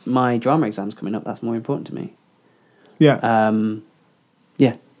 my drama exam's coming up, that's more important to me. Yeah.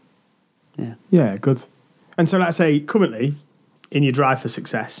 Yeah, good. And so let's say, currently, in your drive for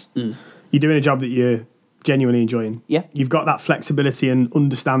success, you're doing a job that you're genuinely enjoying. Yeah. You've got that flexibility and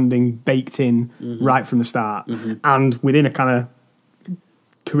understanding baked in right from the start. And within a kind of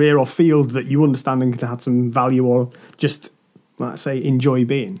career or field that you understand and can add some value or just, let's say, enjoy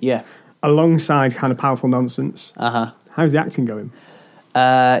being. Yeah. Alongside kind of Powerful Nonsense. Uh-huh. How's the acting going?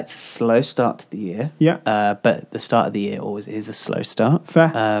 It's a slow start to the year. Yeah. But the start of the year always is a slow start.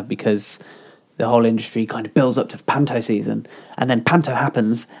 Fair. Because the whole industry kind of builds up to Panto season, and then Panto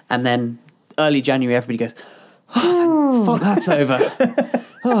happens, and then early January everybody goes, oh, fuck, that's over.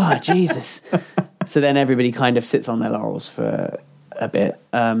 Oh, Jesus. So then everybody kind of sits on their laurels for a bit.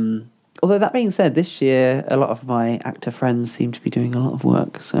 Although that being said, this year a lot of my actor friends seem to be doing a lot of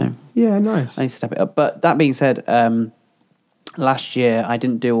work, so yeah, nice. I need to step it up. But that being said, last year I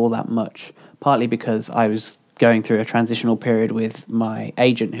didn't do all that much, partly because I was going through a transitional period with my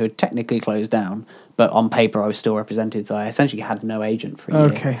agent who had technically closed down, but on paper I was still represented, so I essentially had no agent for a year.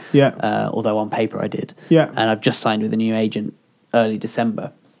 Okay, yeah. Although on paper I did. Yeah. And I've just signed with a new agent early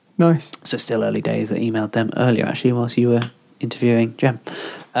December. Nice. So still early days. I emailed them earlier, actually, whilst you were interviewing Jem.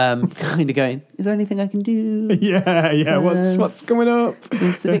 Kind of going, is there anything I can do? Yeah. What's coming up?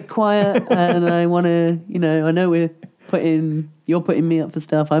 It's a bit quiet, and I want to, I know you're putting me up for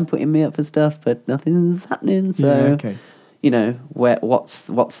stuff, I'm putting me up for stuff, but nothing's happening. So, okay. What's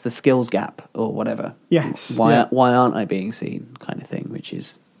the skills gap or whatever? Yes. Why aren't I being seen? Kind of thing, which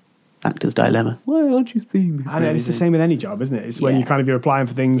is actor's dilemma. Why aren't you seeing me? And it's the same with any job, isn't it? It's when you're applying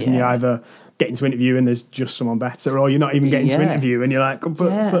for things and you either get into interview and there's just someone better, or you're not even getting to interview and you're like,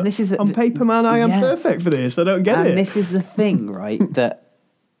 but this is on paper, man, I am perfect for this. I don't get it. And this is the thing, right? That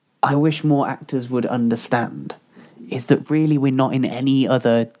I wish more actors would understand. Is that really we're not in any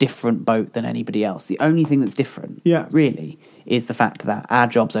other different boat than anybody else. The only thing that's different, really, is the fact that our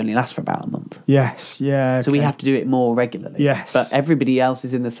jobs only last for about a month. Yes, yeah. Okay. So we have to do it more regularly. Yes. But everybody else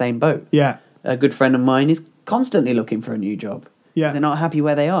is in the same boat. Yeah. A good friend of mine is constantly looking for a new job. Yeah. They're not happy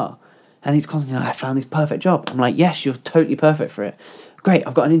where they are. And he's constantly like, I found this perfect job. I'm like, yes, you're totally perfect for it. Great,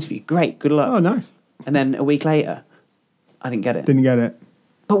 I've got an interview. Great, good luck. Oh, nice. And then a week later, I didn't get it. Didn't get it.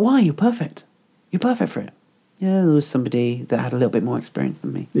 But why? You're perfect. You're perfect for it. Yeah, there was somebody that had a little bit more experience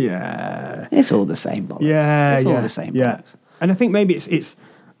than me. Yeah. It's all the same bollocks. It's all the same bollocks. And I think maybe it's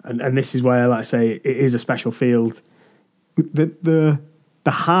and this is where, like I say, it is a special field.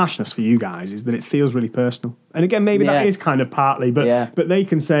 The harshness for you guys is that it feels really personal. And again, maybe that is kind of partly, but they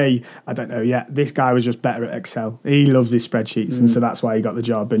can say, I don't know, this guy was just better at Excel. He loves his spreadsheets, and so that's why he got the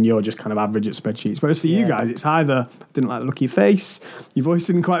job, and you're just kind of average at spreadsheets. Whereas for you guys, it's either, I didn't like the look of your face, your voice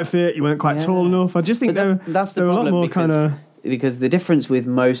didn't quite fit, you weren't quite tall enough. I just think that's the a lot more because, kind of... Because the difference with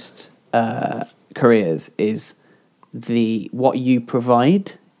most careers is what you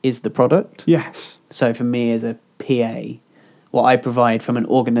provide is the product. Yes. So for me as a PA, what I provide from an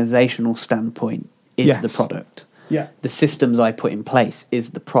organisational standpoint is the product. Yeah. The systems I put in place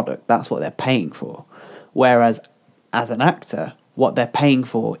is the product. That's what they're paying for. Whereas as an actor, what they're paying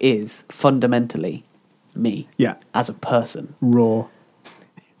for is fundamentally me as a person. Raw.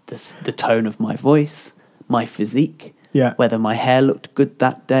 The tone of my voice, my physique, whether my hair looked good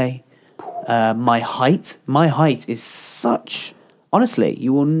that day, my height. My height is such... Honestly,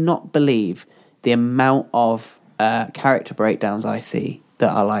 you will not believe the amount of character breakdowns I see that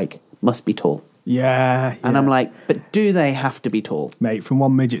are like, must be tall. Yeah. And I'm like, but do they have to be tall? Mate, from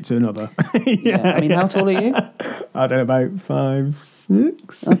one midget to another. I mean, how tall are you? I don't know, about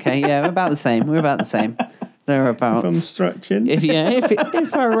 5'6". Okay, yeah, we're about the same. They're about... From stretching.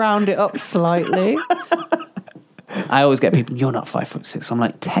 If I round it up slightly... I always get people, you're not 5'6". I'm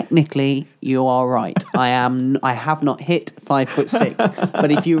like, technically, you are right. I have not hit 5'6",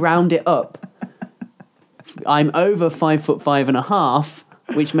 but if you round it up, I'm over 5'5.5",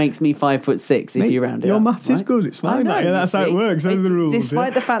 which makes me 5'6". If you round it up, your maths is good. It's fine. That's how it works. Those are the rules.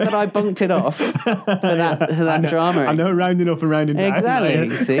 Despite the fact that I bunked it off for that drama. I know rounding up and rounding down. Exactly.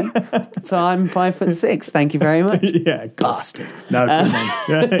 You see, so I'm 5'6". Thank you very much. Yeah, bastard. No,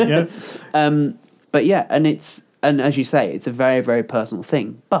 yeah. But yeah, and as you say, it's a very, very personal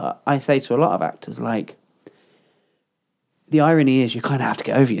thing. But I say to a lot of actors, like, the irony is you kind of have to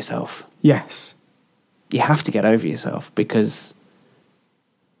get over yourself. Yes. You have to get over yourself because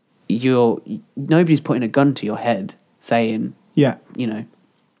nobody's putting a gun to your head saying,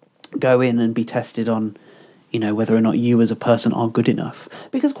 go in and be tested on, whether or not you as a person are good enough.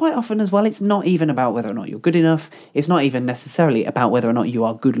 Because quite often as well, it's not even about whether or not you're good enough. It's not even necessarily about whether or not you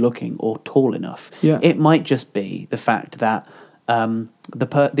are good looking or tall enough. Yeah. It might just be the fact that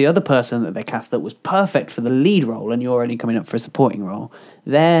the other person that they cast that was perfect for the lead role and you're only coming up for a supporting role,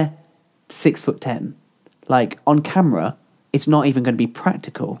 they're 6'10". Like, on camera, it's not even going to be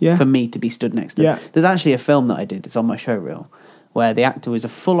practical for me to be stood next to them. Yeah. There's actually a film that I did, it's on my show reel, where the actor was a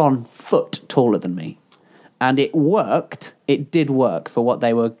full-on foot taller than me. And it worked. It did work for what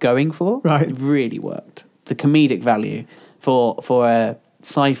they were going for. Right. It really worked. The comedic value for a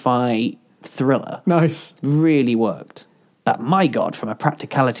sci-fi thriller. Nice. Really worked. But my God, from a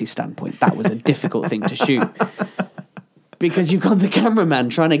practicality standpoint, that was a difficult thing to shoot. Because you've got the cameraman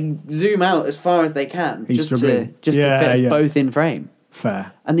trying to zoom out as far as they can just to fit us both in frame.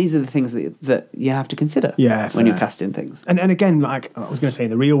 Fair. And these are the things that you have to consider when you're casting things. And again, like I was going to say, in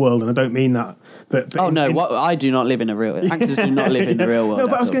the real world, and I don't mean that, but I do not live in a real. Actors do not live in the real world. No,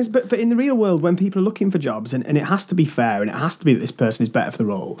 but I was going to, but in the real world, when people are looking for jobs, and it has to be fair, and it has to be that this person is better for the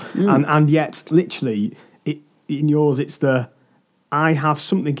role, and yet, literally, in yours, it's I have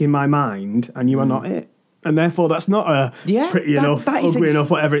something in my mind, and you are not it, and therefore that's not a pretty enough, ugly enough,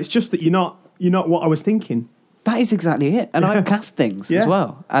 whatever. It's just that you're not what I was thinking. That is exactly it. And I've cast things as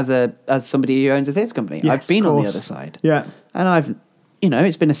well as somebody who owns a theatre company. Yes, I've been on the other side. Yeah. And I've,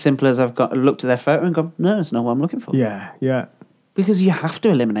 it's been as simple as I've looked at their photo and gone, no, it's not what I'm looking for. Yeah, yeah. Because you have to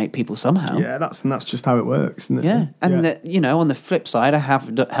eliminate people somehow. Yeah, that's just how it works, isn't it? Yeah. And, on the flip side, I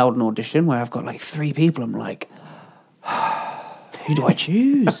have held an audition where I've got like 3 people. I'm like, who do I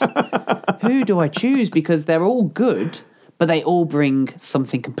choose? Who do I choose? Because they're all good, but they all bring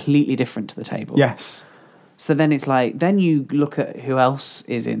something completely different to the table. Yes. So then it's like, then you look at who else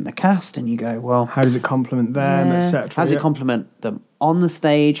is in the cast and you go, well... How does it complement them, etc.? How does it complement them on the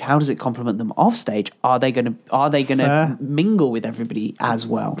stage? How does it complement them off stage? Are they going to mingle with everybody as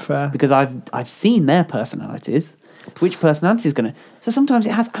well? Fair. Because I've seen their personalities. Which personality is going to... So sometimes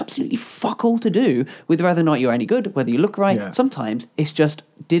it has absolutely fuck all to do with whether or not you're any good, whether you look right. Yeah. Sometimes it's just,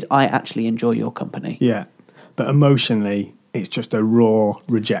 did I actually enjoy your company? Yeah. But emotionally... It's just a raw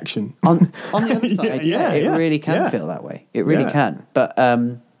rejection. On the other side, it really can feel that way. It really can. But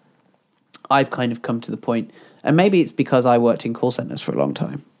I've kind of come to the point, and maybe it's because I worked in call centres for a long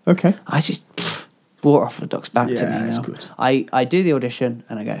time. Okay. I just water off the duck's back to me now. That's good. I do the audition,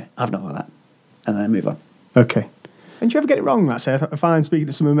 and I go, I've not got that. And then I move on. Okay. And do you ever get it wrong? Like, say, I find speaking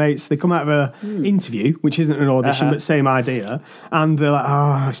to some of my mates, they come out of an interview, which isn't an audition, but same idea, and they're like,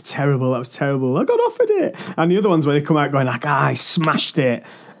 oh, that was terrible, I got offered it. And the other ones where they come out going like, I smashed it,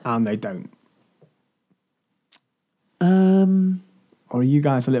 and they don't. Or are you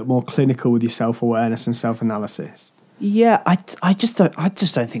guys a little more clinical with your self-awareness and self-analysis? Yeah, I just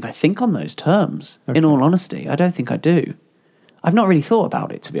don't think I think on those terms, in all honesty. I don't think I do. I've not really thought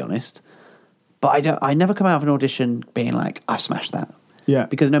about it, to be honest. But I never come out of an audition being like, I've smashed that. Yeah.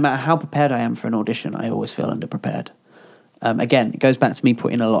 Because no matter how prepared I am for an audition, I always feel underprepared. Again, it goes back to me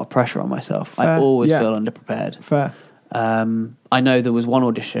putting a lot of pressure on myself. Fair. I always feel underprepared. Fair. I know there was one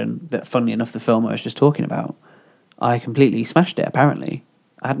audition that, funnily enough, the film I was just talking about, I completely smashed it, apparently.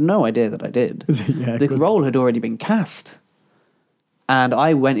 I had no idea that I did. The role had already been cast. And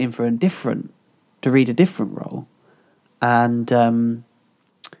I went in for to read a different role. And...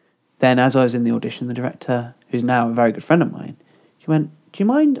 Then as I was in the audition, the director, who's now a very good friend of mine, she went, do you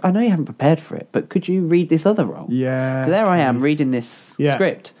mind, I know you haven't prepared for it, but could you read this other role? Yeah. So there I am reading this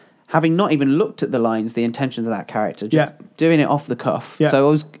script, having not even looked at the lines, the intentions of that character, just doing it off the cuff. Yeah.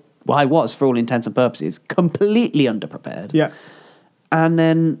 So I was, for all intents and purposes, completely underprepared. Yeah. And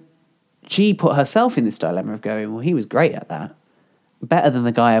then she put herself in this dilemma of going, well, he was great at that. Better than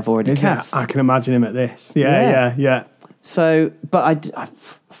the guy I've already cast. I can imagine him at this. Yeah. So, but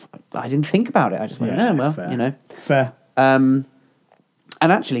I didn't think about it. I just went, fair. Fair. And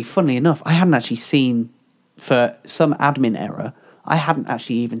actually, funnily enough, I hadn't actually seen, for some admin error, I hadn't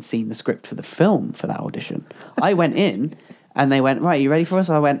actually even seen the script for the film for that audition. I went in, and they went, right, are you ready for us?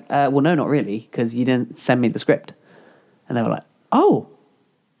 I went, well, no, not really, because you didn't send me the script. And they were like, oh.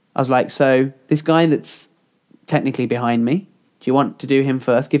 I was like, so this guy that's technically behind me, do you want to do him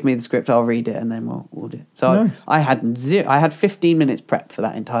first? Give me the script, I'll read it, and then we'll do it. So nice. I had 15 minutes prep for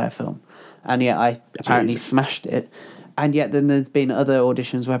that entire film, and yet I apparently smashed it. And yet then there's been other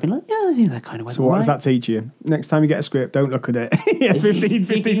auditions where I've been like, yeah, I think that kind of went. So what does that teach you? Next time you get a script, don't look at it.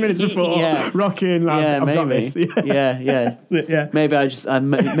 15 minutes before, rock in, like, I've got this. Yeah.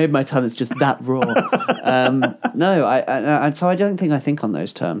 Maybe my talent's just that raw. So I don't think I think on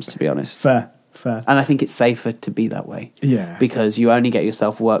those terms, to be honest. Fair. And I think it's safer to be that way. Yeah. Because you only get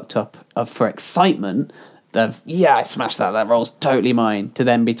yourself worked up for excitement of, I smashed that role's totally mine, to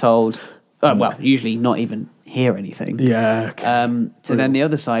then be told, usually not even hear anything. Yeah. Okay. Then the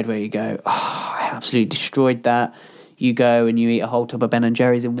other side where you go, I absolutely destroyed that. You go and you eat a whole tub of Ben &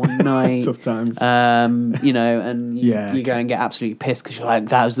 Jerry's in one night. Tough times. And you go and get absolutely pissed because you're like,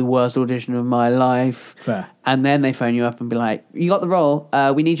 that was the worst audition of my life. Fair. And then they phone you up and be like, you got the role,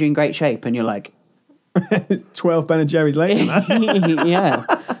 we need you in great shape. And you're like, 12 Ben and Jerry's later, man. Yeah.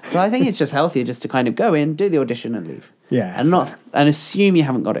 So I think it's just healthier just to kind of go in, do the audition and leave. Yeah. And assume you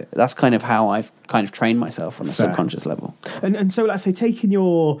haven't got it. That's kind of how I've kind of trained myself on a Fair. subconscious level. And so let's say taking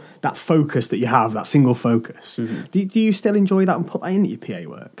that focus that you have, that single focus, do you still enjoy that and put that into your PA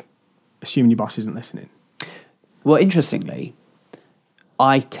work? Assuming your boss isn't listening. Well, interestingly,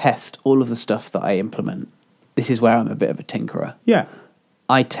 I test all of the stuff that I implement. This is where I'm a bit of a tinkerer. Yeah.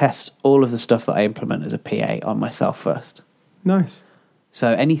 I test all of the stuff that I implement as a PA on myself first. Nice.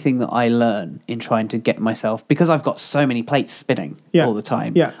 So anything that I learn in trying to get myself, because I've got so many plates spinning all the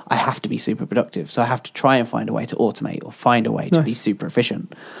time, I have to be super productive. So I have to try and find a way to automate or find a way to be super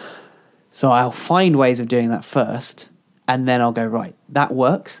efficient. So I'll find ways of doing that first, and then I'll go, right, that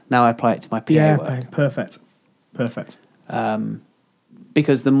works. Now I apply it to my PA work. Perfect.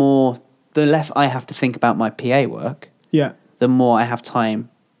 Because the less I have to think about my PA work, the more I have time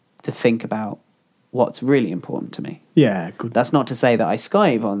to think about what's really important to me. Yeah, good. That's not to say that I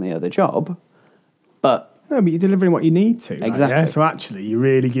skive on the other job, but... No, but you're delivering what you need to. Exactly. Right? Yeah? So actually, you're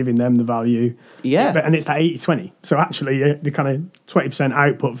really giving them the value. Yeah. And it's that 80-20. So actually, the kind of 20%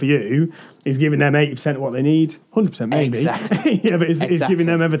 output for you is giving them 80% of what they need. 100% maybe. Exactly. Yeah, but it's giving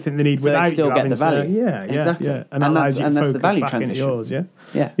them everything they need so without they still you get having the value. Exactly. Yeah. And that's you to the focus value back into transition. yours, yeah?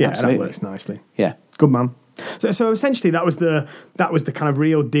 Yeah, Yeah, absolutely. that works nicely. Yeah. Good man. So essentially, that was the kind of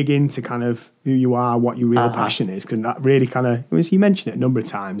real dig into kind of who you are, what your real passion is, because that really kind of, you mentioned it a number of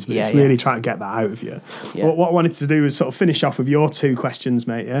times, but it's really trying to get that out of you. Yeah. What I wanted to do was sort of finish off with your two questions,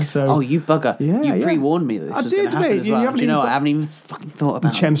 mate. Yeah. So. You bugger! You pre-warned me that this was going to happen as well. Do you know? I haven't even fucking thought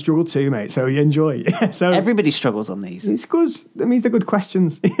about it. Chem struggled too, mate. So you enjoy. So everybody struggles on these. It's good. That means they're good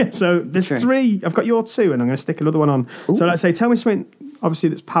questions. So there's three. I've got your two, and I'm going to stick another one on. Ooh. So let's say, tell me something obviously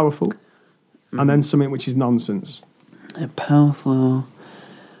that's powerful, and then something which is nonsense. Powerful.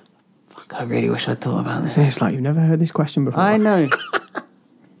 Fuck, I really wish I'd thought about this. It's like you've never heard this question before. I know.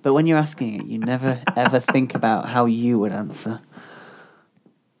 But when you're asking it, you never ever think about how you would answer.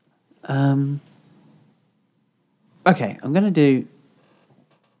 Okay, I'm gonna do.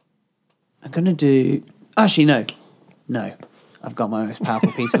 Actually, no. I've got my most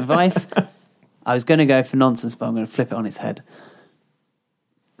powerful piece of advice. I was gonna go for nonsense, but I'm gonna flip it on its head.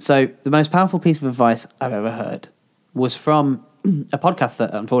 So the most powerful piece of advice I've ever heard was from a podcast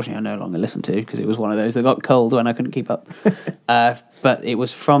that unfortunately I no longer listen to because it was one of those that got cold when I couldn't keep up. But it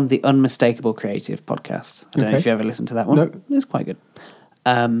was from the Unmistakable Creative podcast. I don't know if you ever listened to that one. No. It's quite good.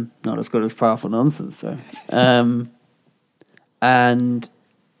 Not as good as Powerful Nonsense, though. And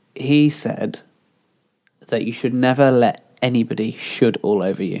he said that you should never let anybody should all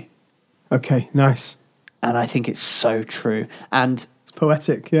over you. Okay, nice. And I think it's so true. And it's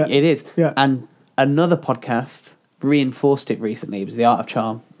poetic, yeah. It is. Yeah. And another podcast reinforced it recently. It was The Art of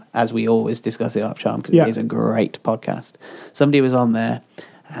Charm, as we always discuss The Art of Charm, because it is a great podcast. Somebody was on there,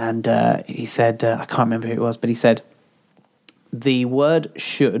 and he said, I can't remember who it was, but he said, the word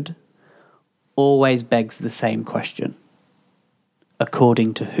should always begs the same question.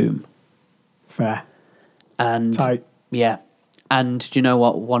 According to whom? Fair. And tight. Yeah. And do you know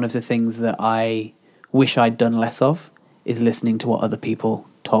what? One of the things that I wish I'd done less of is listening to what other people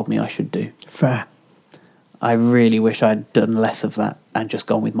told me I should do. Fair. I really wish I'd done less of that and just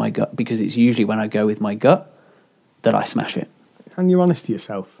gone with my gut, because it's usually when I go with my gut that I smash it. And you're honest to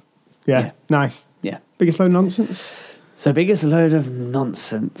yourself. Yeah. Nice. Yeah. Biggest load of nonsense? So biggest load of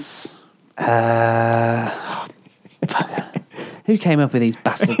nonsense. Who came up with these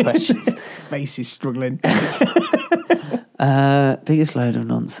bastard questions? His face is struggling. Biggest load of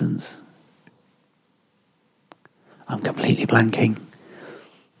nonsense. I'm completely blanking.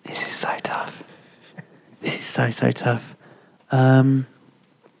 This is so tough. This is so tough.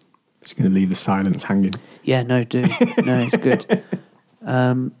 Just going to leave the silence hanging. Yeah, no, do. No, it's good.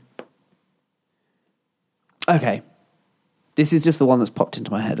 Okay. This is just the one that's popped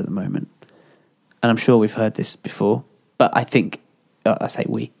into my head at the moment. And I'm sure we've heard this before. But I think, I say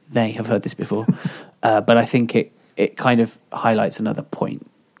we, they have heard this before. But I think it kind of highlights another point.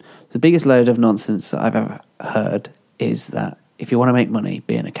 The biggest load of nonsense that I've ever heard is that if you want to make money,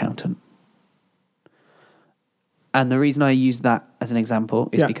 be an accountant. And the reason I use that as an example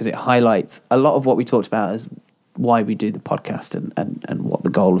is because it highlights a lot of what we talked about as why we do the podcast and what the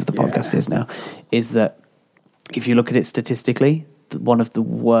goal of the podcast is now, is that if you look at it statistically, one of the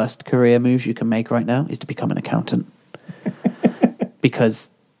worst career moves you can make right now is to become an accountant.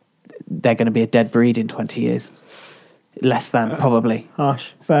 Because they're going to be a dead breed in 20 years. Less than, probably.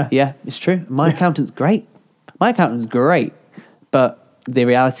 Harsh. Fair. Yeah, it's true. My accountant's great. But the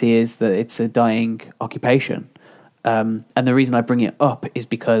reality is that it's a dying occupation. And the reason I bring it up is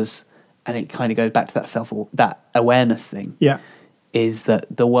because and it kind of goes back to that awareness thing. Yeah. Is that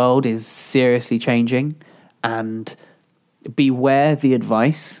the world is seriously changing, and beware the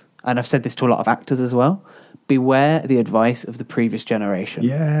advice, and I've said this to a lot of actors as well, beware the advice of the previous generation.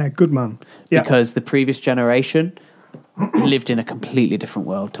 Yeah, good man. Yeah. Because the previous generation lived in a completely different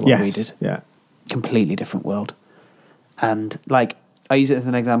world to what we did. Yeah. Completely different world. And like, I use it as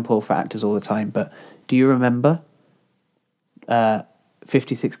an example for actors all the time, but do you remember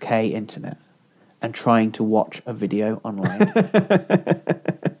 56k internet and trying to watch a video online?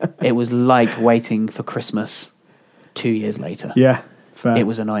 It was like waiting for Christmas 2 years later. Yeah, fair. It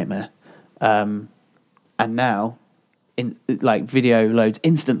was a nightmare. And now, video loads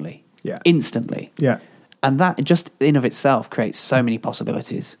instantly. Yeah. Instantly. Yeah. And that just in of itself creates so many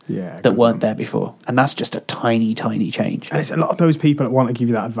possibilities that weren't there before. And that's just a tiny, tiny change. And it's a lot of those people that want to give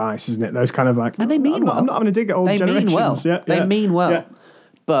you that advice, isn't it? Those kind of like, and they mean well. I'm not having a dig at old generations. Mean well. Yeah, they mean well. Yeah.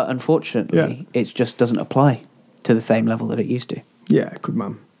 But unfortunately, it just doesn't apply to the same level that it used to. Yeah, good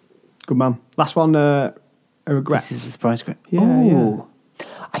man. Good man. Last one, a regret. This is a surprise regret. Yeah.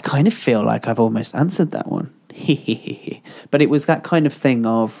 I kind of feel like I've almost answered that one. But it was that kind of thing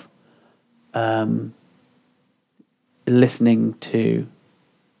of listening to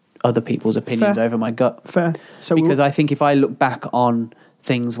other people's opinions over my gut. Fair. So because I think if I look back on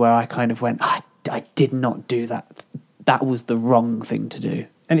things where I kind of went, I did not do that. That was the wrong thing to do.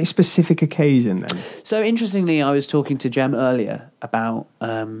 Any specific occasion then? So interestingly, I was talking to Jem earlier about,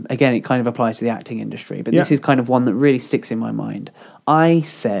 again, it kind of applies to the acting industry, but this is kind of one that really sticks in my mind. I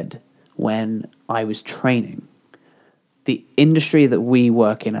said when I was training, the industry that we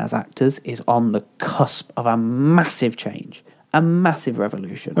work in as actors is on the cusp of a massive change, a massive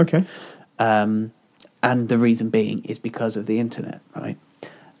revolution. Okay. And the reason being is because of the internet, right?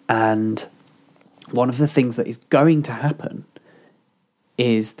 And one of the things that is going to happen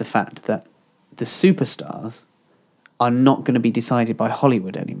is the fact that the superstars are not going to be decided by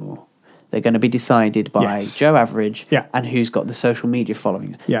Hollywood anymore. They're going to be decided by Joe Average and who's got the social media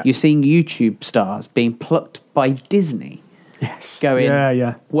following. Yeah. You're seeing YouTube stars being plucked by Disney. Yes.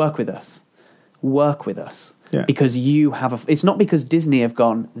 Going, work with us. Work with us. Yeah. Because you have it's not because Disney have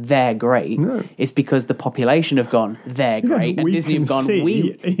gone, they're great. No. It's because the population have gone, they're great. And Disney have gone,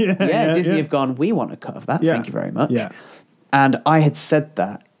 Disney have gone, we want a cut of that. Thank you very much. Yeah. And I had said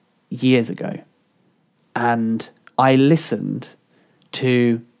that years ago. And I listened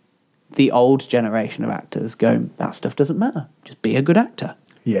to the old generation of actors going, that stuff doesn't matter. Just be a good actor.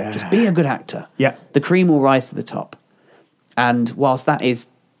 Yeah. Just be a good actor. Yeah. The cream will rise to the top. And whilst that is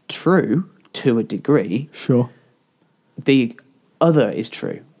true to a degree, sure, the other is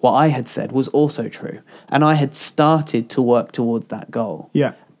true. What I had said was also true. And I had started to work towards that goal.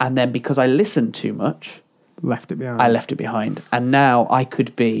 Yeah. And then because I listened too much, left it behind. I left it behind. And now I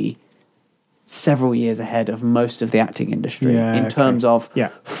could be several years ahead of most of the acting industry in terms of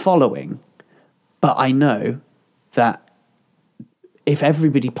following. But I know that if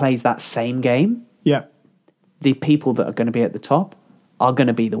everybody plays that same game, the people that are going to be at the top are going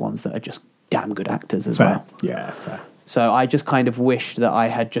to be the ones that are just damn good actors as well. Yeah, fair. So I just kind of wish that I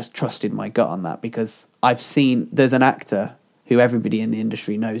had just trusted my gut on that, because I've seen there's an actor who everybody in the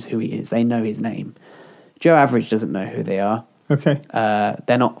industry knows who he is. They know his name. Joe Average doesn't know who they are. Okay.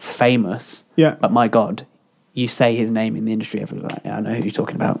 They're not famous. Yeah. But my God, you say his name in the industry, everyone's like, yeah, I know who you're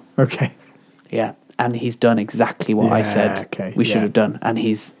talking about. Okay. Yeah. And he's done exactly what I said we should have done. And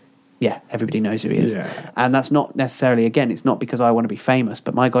everybody knows who he is. Yeah. And that's not necessarily, again, it's not because I want to be famous,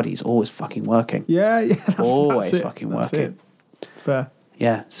 but my God, he's always fucking working. Yeah. Always that's fucking that's working. It. Fair.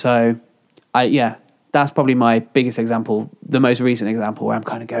 Yeah. So, that's probably my biggest example, the most recent example where I'm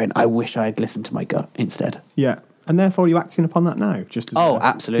kind of going, I wish I'd listened to my gut instead. Yeah. And therefore, you're acting upon that now?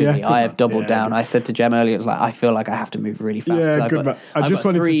 Absolutely. I have doubled down. I said to Jem earlier, it's like, I feel like I have to move really fast. Yeah, I've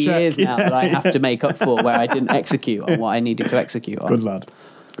got 3 years now that I have to make up for where I didn't execute on what I needed to execute on. Good lad.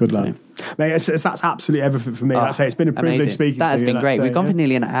 Good lad. Mate, that's absolutely everything for me. It's been a privilege speaking that to you. That has been great. We've gone for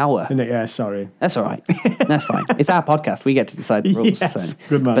nearly an hour. Isn't it? Yeah, sorry. That's all right. That's fine. It's our podcast. We get to decide the rules. Yes, so.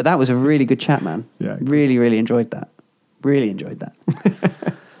 good man. But that was a really good chat, man. Yeah. Really, really enjoyed that. Really enjoyed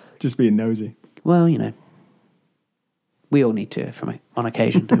that. Just being nosy. Well, we all need to on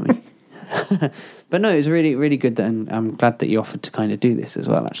occasion, don't we? But no, it was really, really good, and I'm glad that you offered to kind of do this as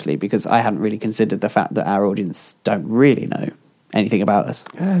well, actually, because I hadn't really considered the fact that our audience don't really know anything about us.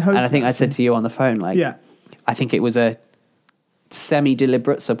 And I think I said to you on the phone, I think it was a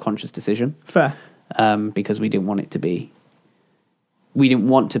semi-deliberate subconscious decision. Fair. Because we didn't want to be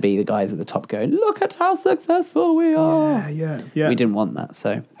the guys at the top going, look at how successful we are. Yeah. We didn't want that,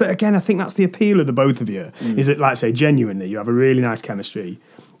 so. But again, I think that's the appeal of the both of you, is that, like I say, genuinely, you have a really nice chemistry.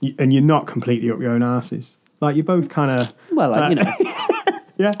 and you're not completely up your own arses. Like you're both kind of well,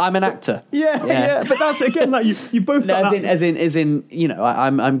 yeah, I'm an actor. Yeah. But that's again like you both. Got as in,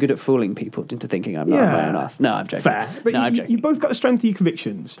 I'm good at fooling people into thinking I'm not my own ass. No, I'm joking. Fair, but I'm joking. You both got the strength of your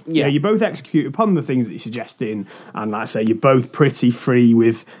convictions. Yeah, you both execute upon the things that you're suggesting, and like I say, you're both pretty free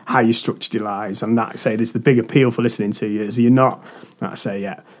with how you structured your lives. And that I say, there's the big appeal for listening to you is you're not, like I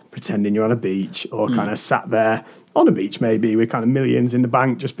say, pretending you're on a beach or kind of sat there on a beach maybe with kind of millions in the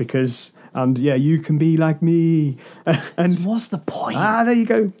bank just because. And you can be like me. And what's the point? There you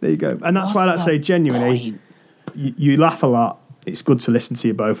go. And that's why I'd say genuinely, you laugh a lot. It's good to listen to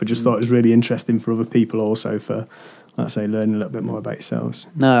you both. I just thought it was really interesting for other people also for, like I say, learning a little bit more about yourselves.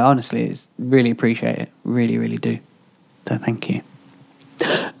 No, honestly, it's really appreciate it. Really, really do. So thank you.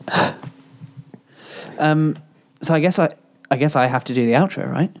 So I guess I have to do the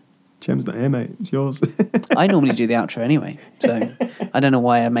outro, right? Jem's not here, mate. It's yours. I normally do the outro anyway, so I don't know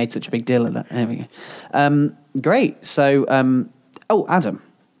why I made such a big deal of that. There we go. Great. So, Adam,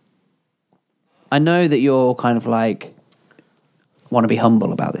 I know that you're kind of like want to be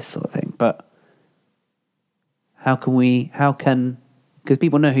humble about this sort of thing, but how can, because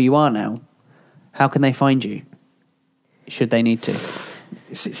people know who you are now, how can they find you? Should they need to?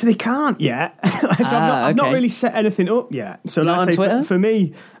 So they can't yet. I've not really set anything up yet. So not on Twitter? For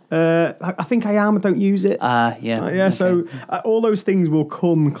me, I think I am. I don't use it. Okay. So all those things will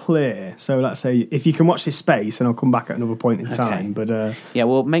come clear. So let's say if you can watch this space, and I'll come back at another point in time. But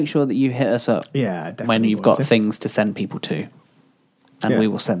well, make sure that you hit us up. Yeah, definitely when you've got things to send people to, and we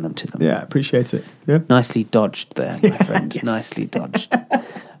will send them to them. Yeah, appreciate it. Yeah, nicely dodged there, my friend. Yes. Nicely dodged.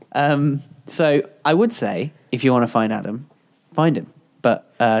 So I would say if you want to find Adam, find him.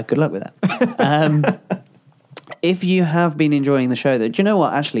 But good luck with that. If you have been enjoying the show, do you know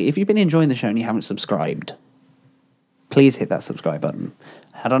what? Actually, if you've been enjoying the show and you haven't subscribed, please hit that subscribe button.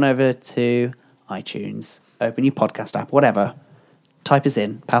 Head on over to iTunes, open your podcast app, whatever. Type us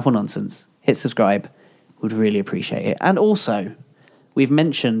in, Powerful Nonsense. Hit subscribe. Would really appreciate it. And also, we've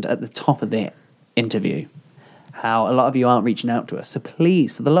mentioned at the top of the interview how a lot of you aren't reaching out to us. So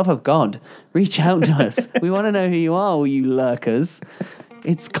please, for the love of God, reach out to us. We want to know who you are, all you lurkers.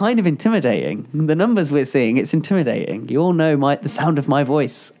 It's kind of intimidating. The numbers we're seeing, it's intimidating. You all know the sound of my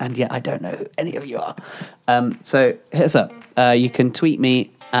voice, and yet I don't know who any of you are. So hit us up. You can tweet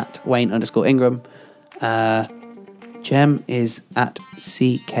me at Wayne_Ingram. Jem is at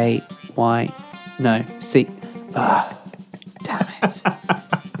CKY. No, C. Damn it.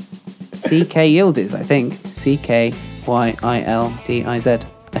 CK Yildiz, I think. CKYILDIZ,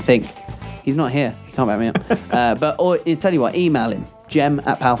 I think. He's not here. He can't back me up. Or tell you what, email him.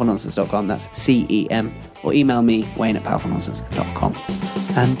 Jem@powerfulnonsense.com. That's CEM. Or email me, Wayne@powerfulnonsense.com.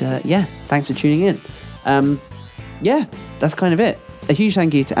 And thanks for tuning in. That's kind of it. A huge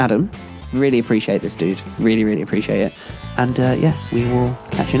thank you to Adam. Really appreciate this, dude. Really, really appreciate it. And we will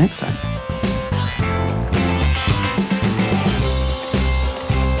catch you next time.